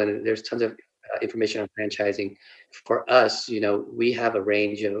Google, and there's tons of information on franchising. For us, we have a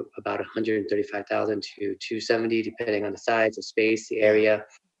range of about 135,000 to 270, depending on the size, the space, the area.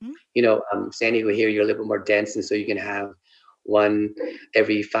 Mm-hmm. San Diego here, you're a little bit more dense, and so you can have one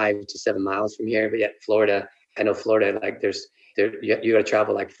every 5 to 7 miles from here. But yet Florida, I know Florida, like you got to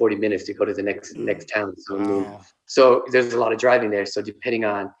travel like 40 minutes to go to the next town. So there's a lot of driving there. So depending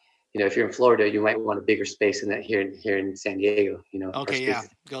on, if you're in Florida, you might want a bigger space than that here in San Diego. Okay, yeah,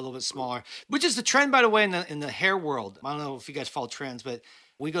 go a little bit smaller, which is the trend, by the way, in the hair world. I don't know if you guys follow trends, but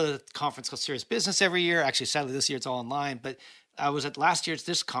we go to the conference called Serious Business every year. Actually, sadly, this year it's all online. But I was at this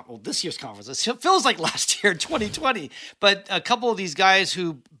year's conference. It feels like last year, 2020. But a couple of these guys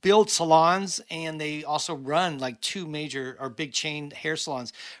who build salons, and they also run like two major or big chain hair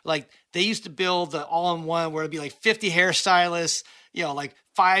salons. Like they used to build the all-in-one where it'd be like 50 hairstylists, like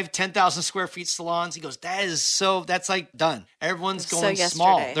 10,000 square feet salons. He goes, that's like done. Everyone's going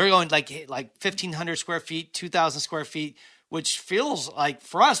small. They're going like 1,500 square feet, 2,000 square feet, which feels like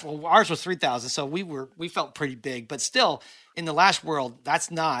for us, well, ours was 3,000. So we felt pretty big, but still in the lash world,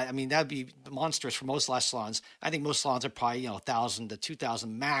 that's not, I mean, that'd be monstrous for most lash salons. I think most salons are probably, 1,000 to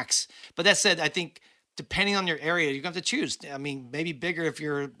 2,000 max. But that said, I think depending on your area, you're going to have to choose. I mean, maybe bigger if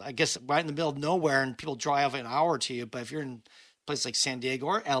you're, I guess, right in the middle of nowhere and people drive an hour to you. But if you're in places like San Diego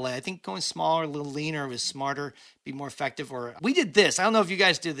or LA, I think going smaller, a little leaner is smarter, be more effective. Or we did this. I don't know if you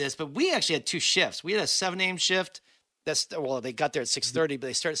guys did this, but we actually had 2 shifts. We had a 7 a.m. shift. They got there at 6:30, but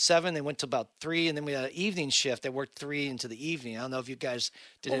they started at 7. They went to about 3, and then we had an evening shift. They worked 3 into the evening. I don't know if you guys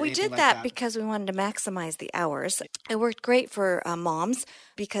did. Well, we did that because we wanted to maximize the hours. It worked great for moms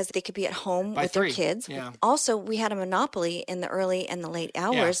because they could be at home with their kids. Yeah. Also, we had a monopoly in the early and the late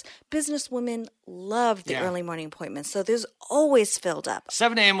hours. Yeah. Businesswomen loved the early morning appointments, so there's always filled up.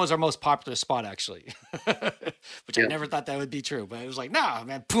 7 a.m. was our most popular spot, actually, which I never thought that would be true. But it was like, nah,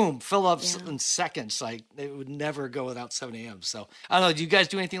 man, boom, fill up in seconds. Like it would never go without 7 a.m. So I don't know. Do you guys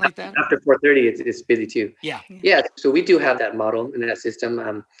do anything like that? After 4:30, it's busy too. Yeah. So we do have that model and that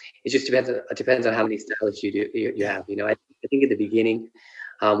system. It just depends on how many stylists you have. I think at the beginning,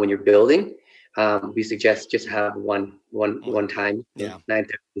 when you're building, we suggest just have one time, 9:30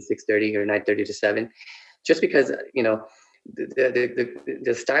 to 6:30 or 9:30 to 7, just because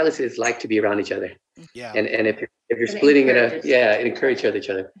the stylists like to be around each other. Yeah. And if you're splitting encourage each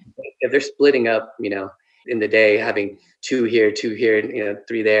other. If they're splitting up, in the day, having 2 here,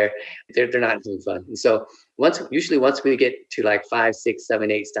 3 there, they're not having fun. And so once we get to like 5, 6, 7,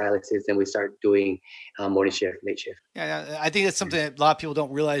 8 stylists, then we start doing morning shift, late shift. Yeah, I think that's something that a lot of people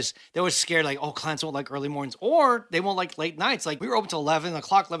don't realize. They're always scared, like, oh, clients won't like early mornings, or they won't like late nights. Like we were open till 11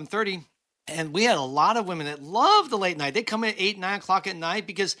 o'clock, 11:30. And we had a lot of women that love the late night. They come in at 8, 9 o'clock at night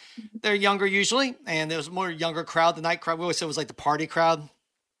because they're younger usually. And there was more younger crowd. The night crowd, we always said, was like the party crowd.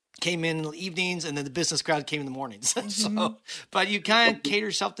 Came in the evenings, and then the business crowd came in the mornings. So, but you kind of cater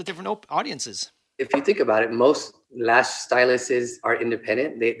yourself to different audiences. if you think about it, most lash stylists are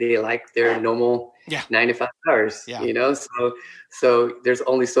independent. They like their normal 9 to 5 hours, so there's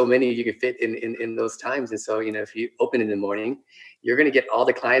only so many you can fit in those times. And so, if you open in the morning, you're going to get all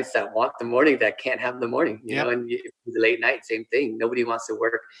the clients that want the morning that can't have the morning, and the late night, same thing. Nobody wants to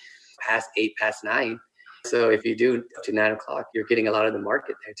work past 8, past 9. So if you do up to 9 o'clock, you're getting a lot of the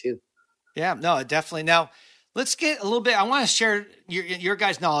market there too. Yeah, no, definitely. Now, let's get a little bit. I want to share your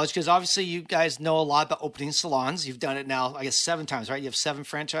guys' knowledge, because obviously you guys know a lot about opening salons. You've done it now, I guess, 7 times, right? You have 7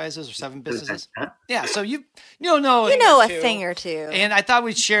 franchises or 7 businesses. Yeah, so you know a thing or two. And I thought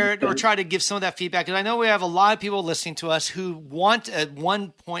we'd share it or try to give some of that feedback, because I know we have a lot of people listening to us who want, at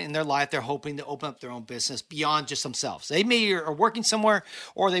one point in their life, they're hoping to open up their own business beyond just themselves. They may are working somewhere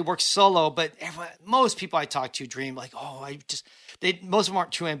or they work solo, but most people I talk to dream like, most of them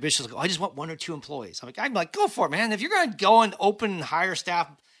aren't too ambitious. Like, I just want 1 or 2 employees. I'm like, go for it, man. If you're going to go and open and hire staff,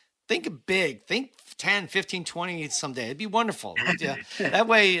 think big. Think 10, 15, 20 someday. It'd be wonderful. Yeah. That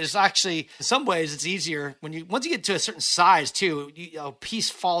way is actually, in some ways, it's easier once you get to a certain size too, a piece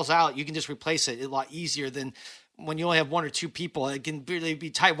falls out, you can just replace it a lot easier than when you only have 1 or 2 people. It can really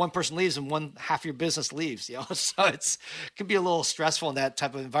be tight. One person leaves and one half your business leaves, so it can be a little stressful in that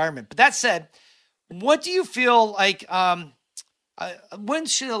type of environment. But that said, what do you feel like, when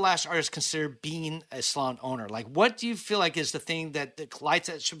should a lash artist consider being a salon owner? Like, what do you feel like is the thing that the lights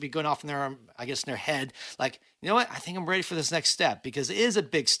that should be going off in their head? Like, you know what? I think I'm ready for this next step, because it is a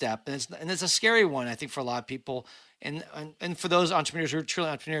big step, and it's a scary one, I think, for a lot of people. And for those entrepreneurs who are truly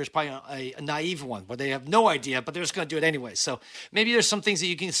entrepreneurs, probably a naive one where they have no idea, but they're just going to do it anyway. So maybe there's some things that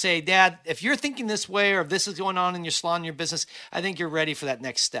you can say, Dad, if you're thinking this way, or if this is going on in your salon, your business, I think you're ready for that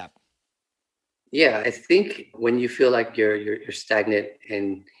next step. Yeah, I think when you feel like you're stagnant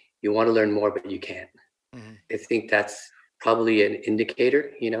and you want to learn more, but you can't, I think that's probably an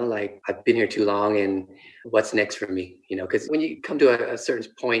indicator, like, I've been here too long and what's next for me, because when you come to a certain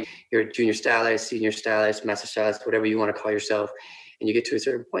point, you're a junior stylist, senior stylist, master stylist, whatever you want to call yourself, and you get to a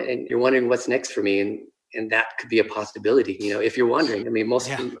certain point and you're wondering what's next for me. And that could be a possibility, if you're wondering. I mean, most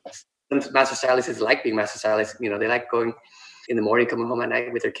master stylists like being master stylists, they like going in the morning, coming home at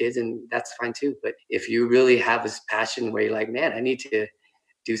night with their kids, and that's fine too. But if you really have this passion where you're like, man, I need to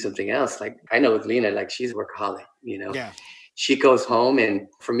do something else. Like, I know with Lina, like, she's a workaholic, She goes home, and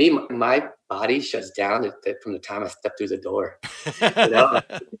for me, my body shuts down from the time I step through the door.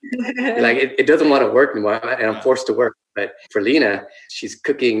 Like, it doesn't want to work anymore, and I'm forced to work. But for Lina, she's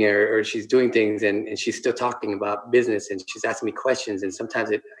cooking or she's doing things, and she's still talking about business, and she's asking me questions, and sometimes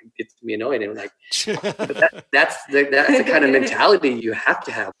it gets me annoyed. And I'm like, but that's the kind of mentality you have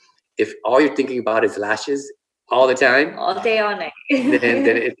to have. If all you're thinking about is lashes all the time, all day, all night, then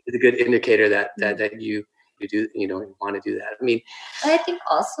it's a good indicator that you do, want to do that. I mean, I think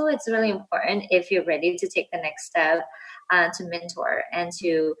also it's really important, if you're ready to take the next step, to mentor and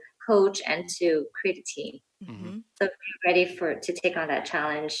to coach and to create a team. Mm-hmm. So if you're ready to take on that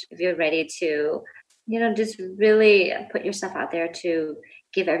challenge, if you're ready to, just really put yourself out there to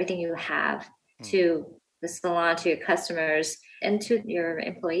give everything you have to the salon, to your customers, and to your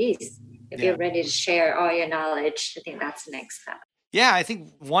employees. If you're ready to share all your knowledge, I think that's the next step. Yeah, I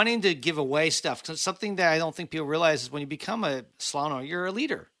think wanting to give away stuff, something that I don't think people realize is when you become a salon owner, you're a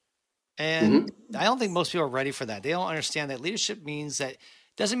leader. And I don't think most people are ready for that. They don't understand that leadership means that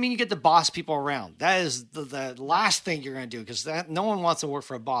doesn't mean you get to boss people around. That is the last thing you're going to do, because no one wants to work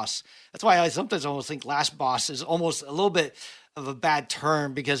for a boss. That's why I sometimes almost think LashBoss is almost a little bit of a bad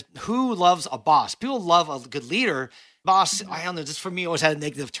term, because who loves a boss? People love a good leader. Boss, I don't know, just for me, always had a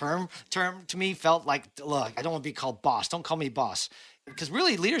negative term to me, felt like, look, I don't want to be called boss. Don't call me boss. Because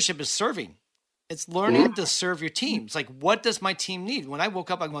really, leadership is serving. It's learning to serve your team. It's like, what does my team need? When I woke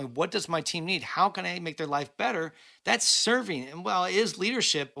up, I'm going, what does my team need? How can I make their life better? That's serving. And well, it is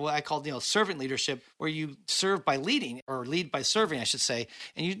leadership, what I call, servant leadership, where you serve by leading, or lead by serving, I should say.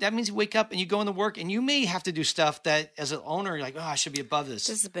 And that means you wake up and you go into work, and you may have to do stuff that as an owner, you're like, oh, I should be above this.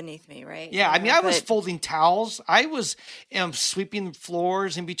 This is beneath me, right? Yeah. I mean, I was folding towels. I was sweeping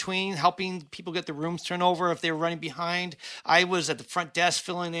floors in between, helping people get the rooms turned over if they were running behind. I was at the front desk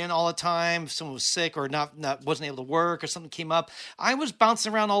filling in all the time. If someone was sick or not wasn't able to work or something came up, I was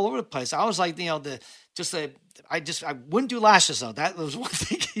bouncing around all over the place. I was like, I wouldn't do lashes though. That was one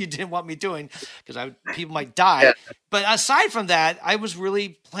thing you didn't want me doing, because people might die. Yeah. But aside from that, I was really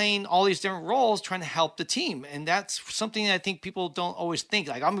playing all these different roles, trying to help the team. And that's something that I think people don't always think.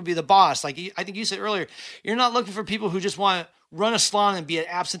 Like, I'm going to be the boss. Like I think you said earlier, you're not looking for people who just want to run a salon and be an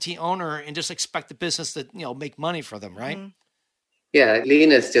absentee owner and just expect the business to, make money for them, right? Mm-hmm. Yeah,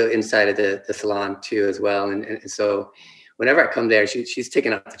 Lina is still inside of the salon too as well. And so whenever I come there, she's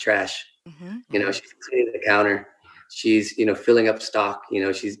taking out the trash. Mm-hmm. You know, she's cleaning the counter. She's, you know, filling up stock. You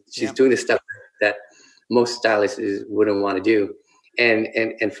know, she's doing the stuff that most stylists wouldn't want to do.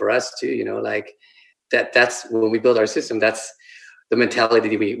 And for us too, you know, like that's when we build our system, that's the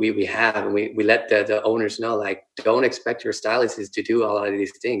mentality we have. And we let the owners know, like, don't expect your stylists to do all of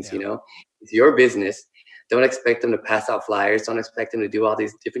these things. You know, it's your business. Don't expect them to pass out flyers. Don't expect them to do all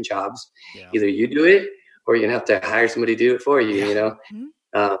these different jobs. Either you do it or you're gonna have to hire somebody to do it for you, you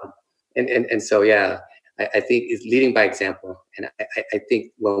know? And so, I think it's leading by example. And I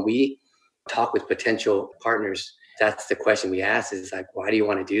think when we talk with potential partners, that's the question we ask is like, why do you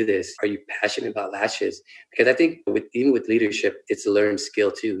want to do this? Are you passionate about lashes? Because I think even with leadership, it's a learned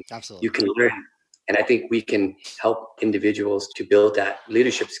skill too. Absolutely. You can learn. And I think we can help individuals to build that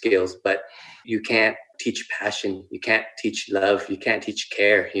leadership skills, but you can't teach passion. You can't teach love. You can't teach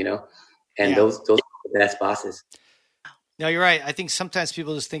care, you know, and those are the best bosses. No, you're right. I think sometimes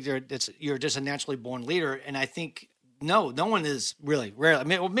people just think you're just a naturally born leader. And I think, no one is really rare. I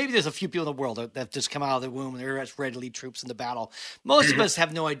mean, well, maybe there's a few people in the world that just come out of the womb and they're ready to lead troops in the battle. Most of us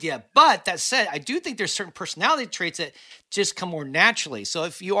have no idea. But that said, I do think there's certain personality traits that just come more naturally. So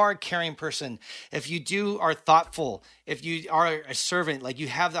if you are a caring person, if you are thoughtful, if you are a servant, like you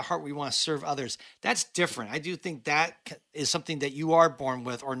have the heart where you want to serve others, that's different. I do think that is something that you are born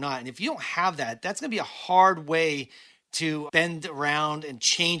with or not. And if you don't have that, that's going to be a hard way to bend around and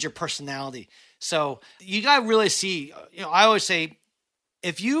change your personality. So you got to really see, you know, I always say,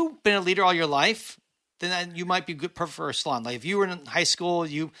 if you've been a leader all your life, then you might be perfect for a salon. Like if you were in high school,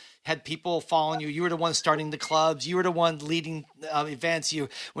 you had people following you. You were the one starting the clubs. You were the one leading events.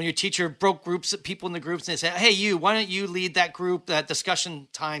 When your teacher broke groups of people in the groups and they said, hey, why don't you lead that group, that discussion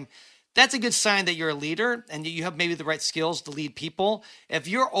time? That's a good sign that you're a leader and you have maybe the right skills to lead people. If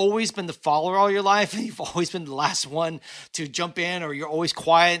you're always been the follower all your life and you've always been the last one to jump in, or you're always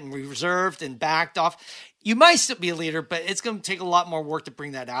quiet and reserved and backed off, you might still be a leader, but it's going to take a lot more work to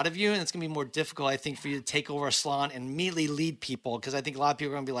bring that out of you. And it's going to be more difficult, I think, for you to take over a salon and immediately lead people. Because I think a lot of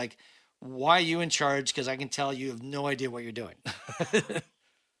people are going to be like, why are you in charge? Because I can tell you have no idea what you're doing.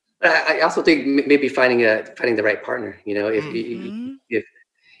 I also think maybe finding the right partner, you know,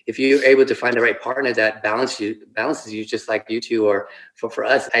 if you're able to find the right partner that balances you just like you two, or for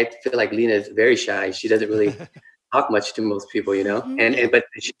us, I feel like Lina is very shy. She doesn't really talk much to most people, you know, but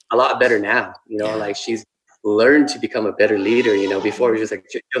she's a lot better now, you know, like she's learned to become a better leader, you know. Before it was just like,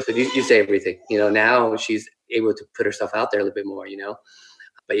 Joseph, you say everything, you know. Now she's able to put herself out there a little bit more, you know.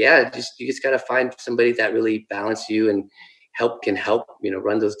 But you just got to find somebody that really balances you and can help, you know,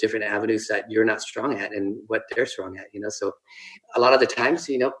 run those different avenues that you're not strong at and what they're strong at, you know. So a lot of the times,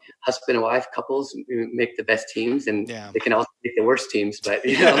 you know, husband and wife couples make the best teams, and they can also make the worst teams. But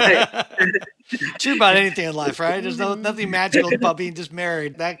you know, true about anything in life, right? There's nothing magical about being just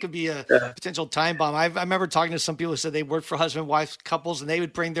married. That could be a potential time bomb. I remember talking to some people who said they worked for husband and wife couples, and they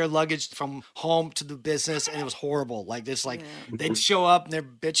would bring their luggage from home to the business, and it was horrible. Like this, they'd show up and they're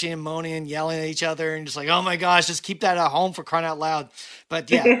bitching and moaning and yelling at each other, and just like, oh my gosh, just keep that at home for crying out loud. But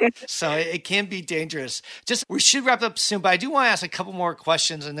so it can be dangerous. We should wrap up soon, but I do want to ask a couple more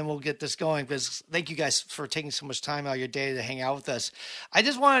questions and then we'll get this going, because thank you guys for taking so much time out of your day to hang out with us. I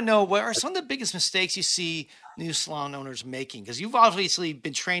just want to know, what are some of the biggest mistakes you see new salon owners making? Because you've obviously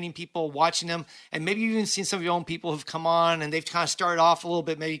been training people, watching them, and maybe you've even seen some of your own people who've come on and they've kind of started off a little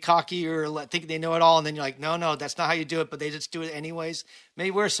bit maybe cocky or thinking they know it all, and then you're like, no, that's not how you do it, but they just do it anyways.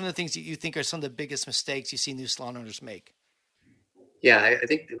 Maybe what are some of the things that you think are some of the biggest mistakes you see new salon owners make? Yeah, I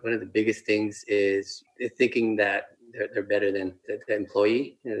think one of the biggest things is thinking that they're better than the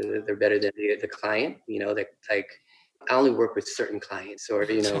employee. They're better than the client. You know, that like I only work with certain clients, or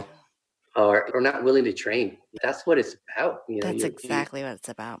you know, or not willing to train. That's what it's about. You know, that's exactly what it's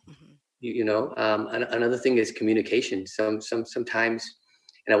about. Mm-hmm. You know, another thing is communication. Sometimes,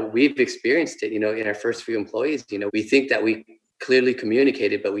 you know, we've experienced it. You know, in our first few employees, you know, we think that we clearly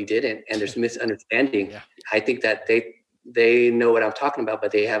communicated, but we didn't, and there's misunderstanding. I think that they know what I'm talking about,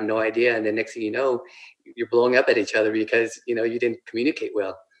 but they have no idea. And the next thing you know, you're blowing up at each other because, you know, you didn't communicate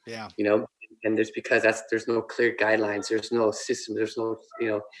well. Yeah. You know, and there's no clear guidelines. There's no system. There's no, you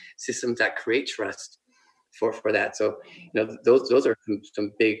know, systems that create trust for that. So, you know, those are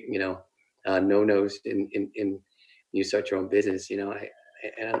some big, you know, no-nos in you start your own business, you know.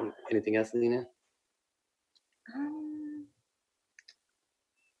 Anything else, Lina?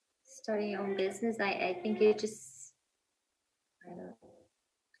 Starting your own business, I think you just, I don't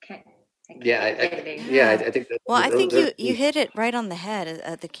can't. I think. Well, I think you hit it right on the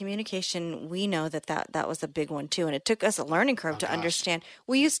head. The communication, we know that was a big one too, and it took us a learning curve to understand.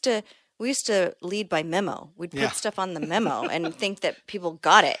 We used to we used to lead by memo. We'd put stuff on the memo and think that people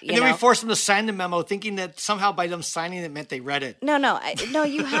got it. And then we forced them to sign the memo, thinking that somehow by them signing it meant they read it. No.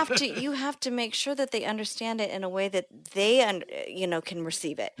 You have to make sure that they understand it in a way that they, can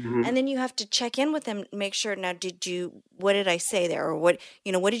receive it. Mm-hmm. And then you have to check in with them, make sure. Now, what did I say there, or what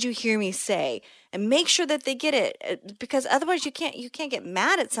did you hear me say? And make sure that they get it, because otherwise you can't get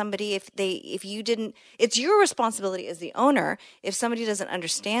mad at somebody if you didn't. It's your responsibility as the owner if somebody doesn't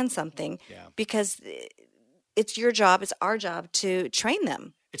understand something, because it's your job, it's our job to train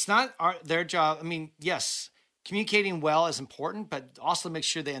them. It's not their job. I mean, yes, communicating well is important, but also make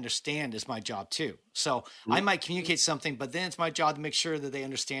sure they understand is my job too. So I might communicate something, but then it's my job to make sure that they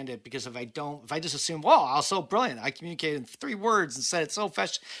understand it, because if I just assume, well, I was so brilliant, I communicated in 3 words and said it so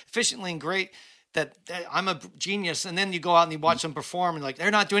efficiently and great, that I'm a genius, and then you go out and you watch them perform, and like, they're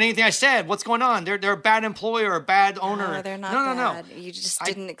not doing anything I said. What's going on? They're a bad employee or a bad owner. No, they're not bad. No. You just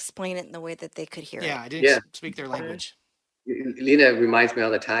didn't explain it in the way that they could hear it. Yeah, I didn't speak their language. Lina reminds me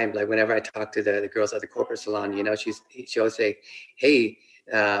all the time, like whenever I talk to the girls at the corporate salon, she always say, hey,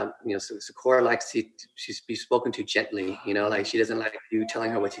 Sakura likes to be spoken to gently, like she doesn't like you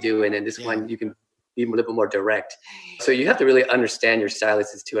telling her what to do. And then this one, you can be a little bit more direct. So you have to really understand your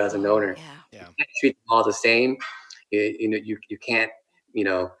stylists too as an owner. You can't treat them all the same. You can't,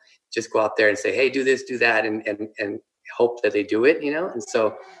 just go out there and say, hey, do this, do that, and hope that they do it, And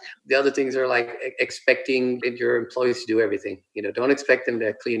so the other things are like expecting your employees to do everything. Don't expect them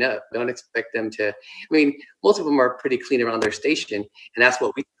to clean up. Don't expect them to, most of them are pretty clean around their station. And that's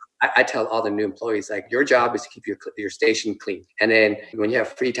what I tell all the new employees, like, your job is to keep your station clean. And then when you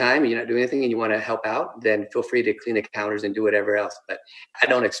have free time and you're not doing anything and you want to help out, then feel free to clean the counters and do whatever else. But I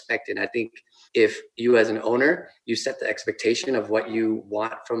don't expect it. I think if you as an owner, you set the expectation of what you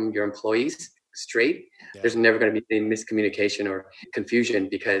want from your employees straight, there's never going to be any miscommunication or confusion,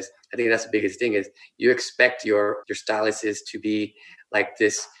 because I think that's the biggest thing is you expect your stylists to be like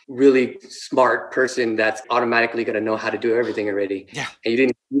this really smart person that's automatically going to know how to do everything already. Yeah. And you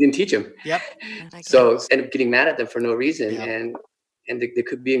didn't teach them. Yep. So end up getting mad at them for no reason. Yep. And they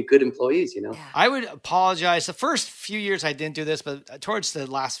could be good employees, Yeah. I would apologize. The first few years I didn't do this, but towards the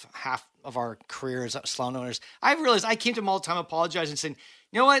last half of our careers as salon owners, I realized I came to them all the time apologizing and saying,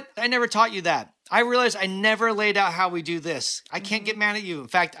 you know what? I never taught you that. I realized I never laid out how we do this. I can't get mad at you. In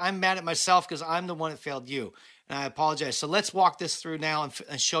fact, I'm mad at myself because I'm the one that failed you. And I apologize. So let's walk this through now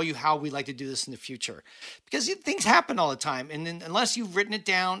and show you how we like to do this in the future. Because things happen all the time. And then unless you've written it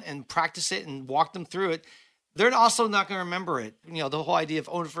down and practice it and walk them through it, they're also not going to remember it. The whole idea of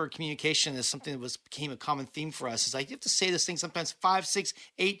owner communication is something that became a common theme for us. It's like you have to say this thing sometimes 5, 6,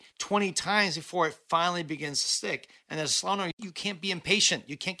 8, 20 times before it finally begins to stick. And as a salon owner, you can't be impatient.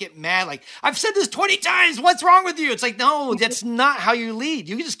 You can't get mad. Like, I've said this 20 times. What's wrong with you? It's like, no, that's not how you lead.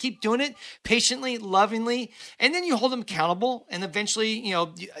 You just keep doing it patiently, lovingly, and then you hold them accountable. And eventually,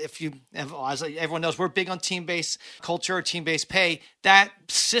 as everyone knows, we're big on team-based culture, team-based pay. That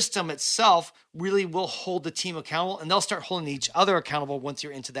system itself really will hold the team accountable, and they'll start holding each other accountable once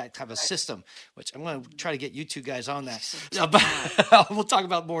you're into that type of system, which I'm going to try to get you two guys on that. But we'll talk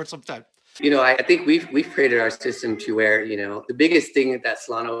about more sometime. I think we've created our system to where, the biggest thing that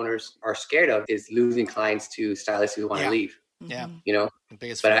salon owners are scared of is losing clients to stylists who want to leave. Yeah.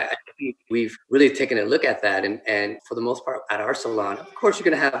 But I think we've really taken a look at that. And for the most part at our salon, of course, you're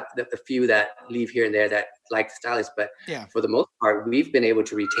going to have the few that leave here and there that like the stylist. But for the most part, we've been able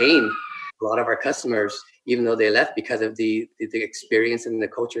to retain a lot of our customers, even though they left, because of the experience and the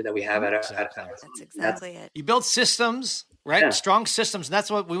culture that we have at our salon. That's exactly it. You build systems, right? Yeah. Strong systems. And that's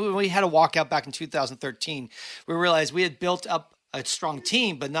what we had a walkout back in 2013. We realized we had built up a strong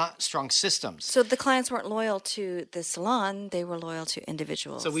team, but not strong systems. So the clients weren't loyal to the salon, they were loyal to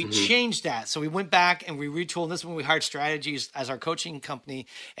individuals. So we changed that. So we went back and we retooled. And this is when we hired Strategies as our coaching company.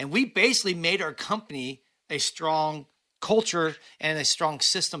 And we basically made our company a strong culture and a strong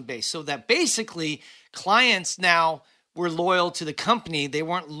system base, so that basically clients now were loyal to the company. They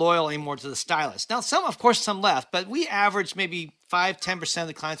weren't loyal anymore to the stylist. Now, some left, but we averaged maybe 5-10% of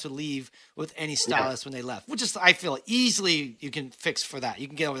the clients would leave with any stylist when they left, which is, I feel, easily you can fix for that. You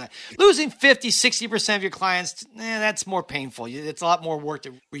can get over that. Losing 50-60% of your clients, that's more painful. It's a lot more work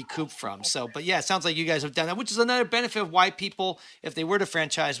to recoup from. So, but yeah, it sounds like you guys have done that, which is another benefit of why people, if they were to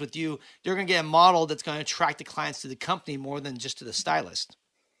franchise with you, they're going to get a model that's going to attract the clients to the company more than just to the stylist.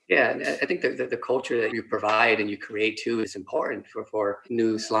 Yeah, and I think the culture that you provide and you create too is important for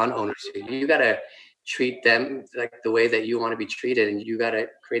new salon owners. You got to treat them like the way that you want to be treated, and you got to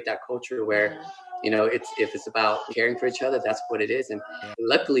create that culture where, if it's about caring for each other, that's what it is. And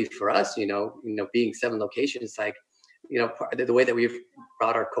luckily for us, being 7 locations, like, the way that we've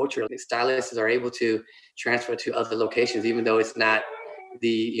brought our culture. Stylists are able to transfer to other locations, even though it's not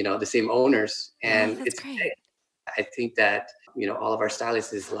the same owners. And That's great. I think that, all of our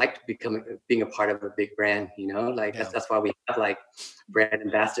stylists like being a part of a big brand, that's why we have like brand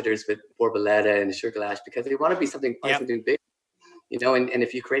ambassadors with Borboleta and Sugar Lash, because they want to be something big, and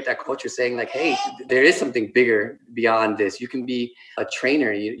if you create that culture saying like, hey, there is something bigger beyond this. You can be a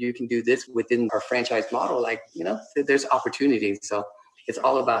trainer. You can do this within our franchise model. Like, there's opportunities. So it's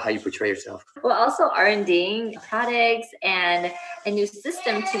all about how you portray yourself. We're also R&Ding products and a new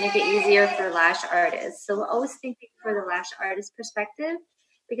system to make it easier for lash artists. So we're always thinking for the lash artist perspective,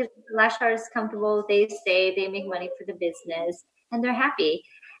 because lash artists are comfortable, they stay, they make money for the business, and they're happy.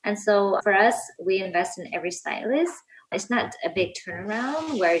 And so for us, we invest in every stylist. It's not a big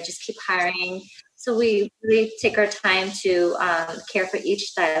turnaround where we just keep hiring. So we really take our time to care for each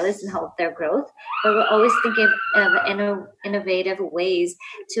stylist and help their growth. But we're always thinking of innovative ways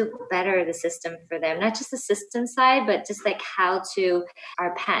to better the system for them. Not just the system side, but just like how to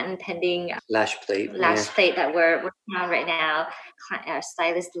our patent pending lash plate that we're working on right now. Our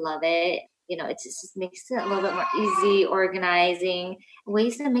stylists love it. It just makes it a little bit more easy, organizing,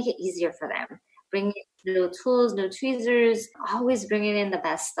 ways to make it easier for them. Bring no tools, no tweezers, always bringing in the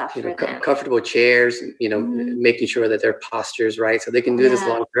best stuff for them. Comfortable chairs, making sure that their posture is right so they can do this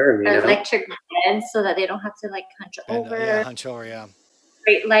long term. Electric beds so that they don't have to like hunch over. Hunch over, yeah.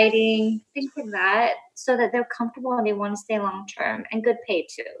 Great lighting, things like that, so that they're comfortable and they want to stay long term, and good pay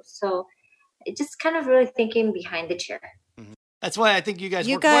too. So it just kind of really thinking behind the chair. Mm-hmm. That's why I think you guys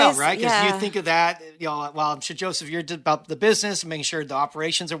work well, right? Because you think of that, well, I'm sure, Joseph, you're about the business and making sure the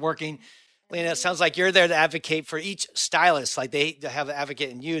operations are working. Lina, it sounds like you're there to advocate for each stylist. Like they have an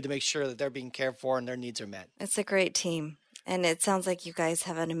advocate in you to make sure that they're being cared for and their needs are met. It's a great team. And it sounds like you guys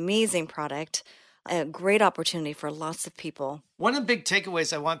have an amazing product, a great opportunity for lots of people. One of the big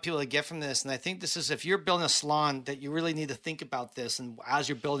takeaways I want people to get from this, and I think this is if you're building a salon, that you really need to think about this and as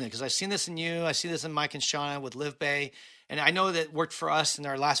you're building it. Because I've seen this in you. I see this in Mike and Shauna with Live Bay. And I know that worked for us in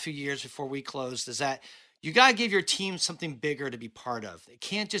our last few years before we closed, is that you got to give your team something bigger to be part of. It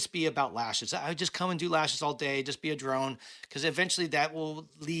can't just be about lashes. I just come and do lashes all day, just be a drone, because eventually that will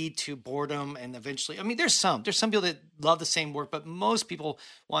lead to boredom. And eventually, there's some people that love the same work, but most people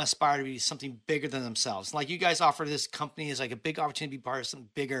want to aspire to be something bigger than themselves. Like you guys offer this company is like a big opportunity to be part of something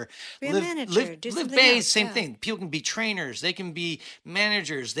bigger. Be a manager. Live Bay, same thing. People can be trainers. They can be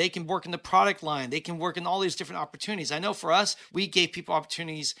managers. They can work in the product line. They can work in all these different opportunities. I know for us, we gave people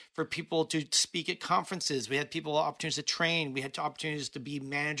opportunities for people to speak at conferences. We had people opportunities to train. We had opportunities to be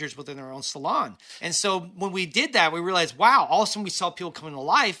managers within their own salon. And so when we did that, we realized, wow, all of a sudden we saw people coming to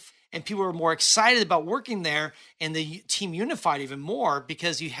life and people were more excited about working there, and the team unified even more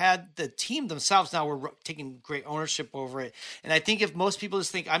because you had the team themselves now were taking great ownership over it. And I think if most people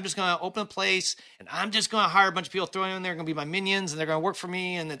just think, I'm just going to open a place and I'm just going to hire a bunch of people, throw in there, going to be my minions and they're going to work for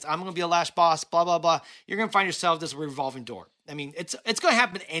me and I'm going to be a lash boss, blah, blah, blah. You're going to find yourself this revolving door. It's going to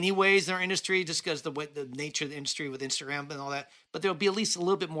happen anyways in our industry just because the nature of the industry with Instagram and all that. But there'll be at least a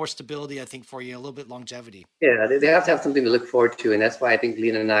little bit more stability, I think, for you, a little bit longevity. Yeah, they have to have something to look forward to. And that's why I think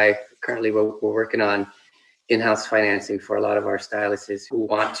Lina and I currently we're working on in-house financing for a lot of our stylists who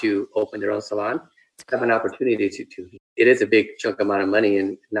want to open their own salon. Have an opportunity to. It is a big chunk amount of money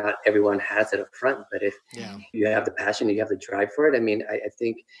and not everyone has it up front. But if you have the passion, you have the drive for it. I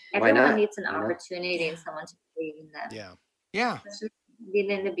think everyone why not? Needs an opportunity and someone to believe in them. Yeah.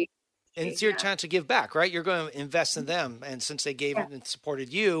 And it's your chance to give back, right? You're going to invest in them. And since they gave and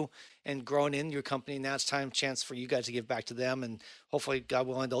supported you and grown in your company, now it's chance for you guys to give back to them. And hopefully, God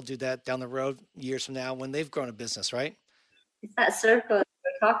willing, they'll do that down the road years from now when they've grown a business, right? It's that circle that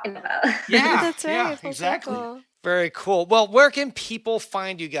we're talking about. Yeah, that's right. Yeah, exactly. Circle. Very cool. Well, where can people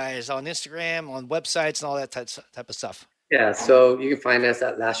find you guys? On Instagram, on websites, and all that type of stuff? Yeah, so you can find us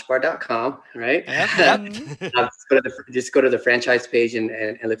at LashBar.com, right? Just go to the franchise page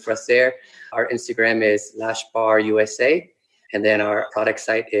and look for us there. Our Instagram is LashBar USA, and then our product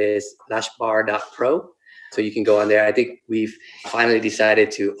site is LashBar.pro. So you can go on there. I think we've finally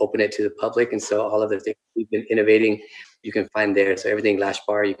decided to open it to the public, and so all of the things we've been innovating, you can find there. So everything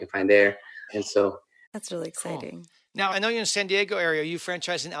LashBar you can find there, and so that's really exciting. Cool. Now I know you're in the San Diego area. Are you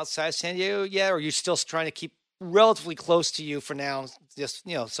franchising outside San Diego yet, or are you still trying to keep relatively close to you for now, just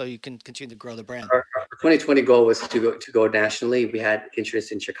so you can continue to grow the brand? Our 2020 goal was to go nationally. We had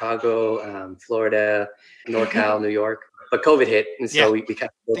interest in Chicago, Florida, NorCal, New York, but COVID hit, and so we kind of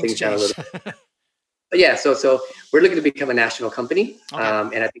slowed things down a little bit. But yeah, so we're looking to become a national company,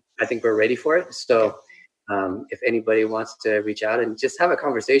 and I think we're ready for it. So if anybody wants to reach out and just have a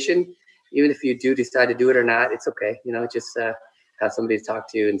conversation, even if you do decide to do it or not, it's okay. Just have somebody to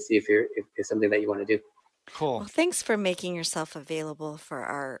talk to and see if it's something that you want to do. Cool. Well, thanks for making yourself available for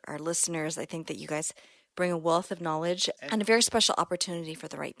our listeners. I think that you guys bring a wealth of knowledge and a very special opportunity for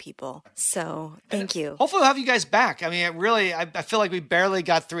the right people. So thank you. Hopefully we'll have you guys back. I mean, I feel like we barely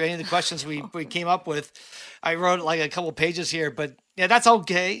got through any of the questions we came up with. I wrote like a couple pages here, but yeah, that's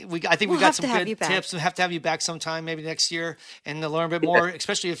okay. I think we got some good tips. We'll have to have you back sometime, maybe next year, and to learn a bit more,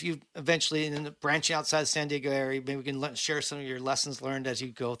 especially if you eventually branching outside the San Diego area. Maybe we can share some of your lessons learned as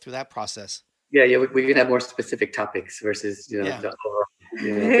you go through that process. Yeah, we can have more specific topics versus, the overall.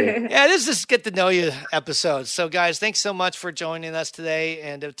 Yeah, this is just get to know you episode. So guys, thanks so much for joining us today,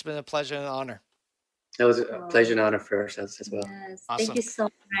 and it's been a pleasure and an honor. It was a pleasure and honor for ourselves as well. Yes. Awesome. Thank you so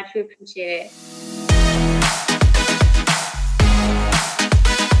much. We appreciate it.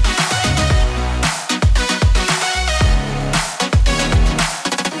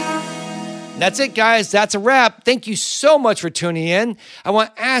 That's it, guys. That's a wrap. Thank you so much for tuning in. I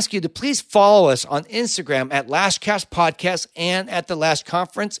want to ask you to please follow us on Instagram at LashCast Podcast and at the Lash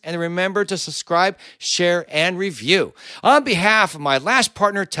Conference. And remember to subscribe, share, and review. On behalf of my Lash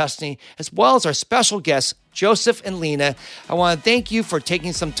partner, Tusney, as well as our special guests, Joseph and Lina, I want to thank you for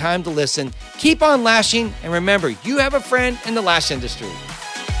taking some time to listen. Keep on lashing, and remember, you have a friend in the lash industry.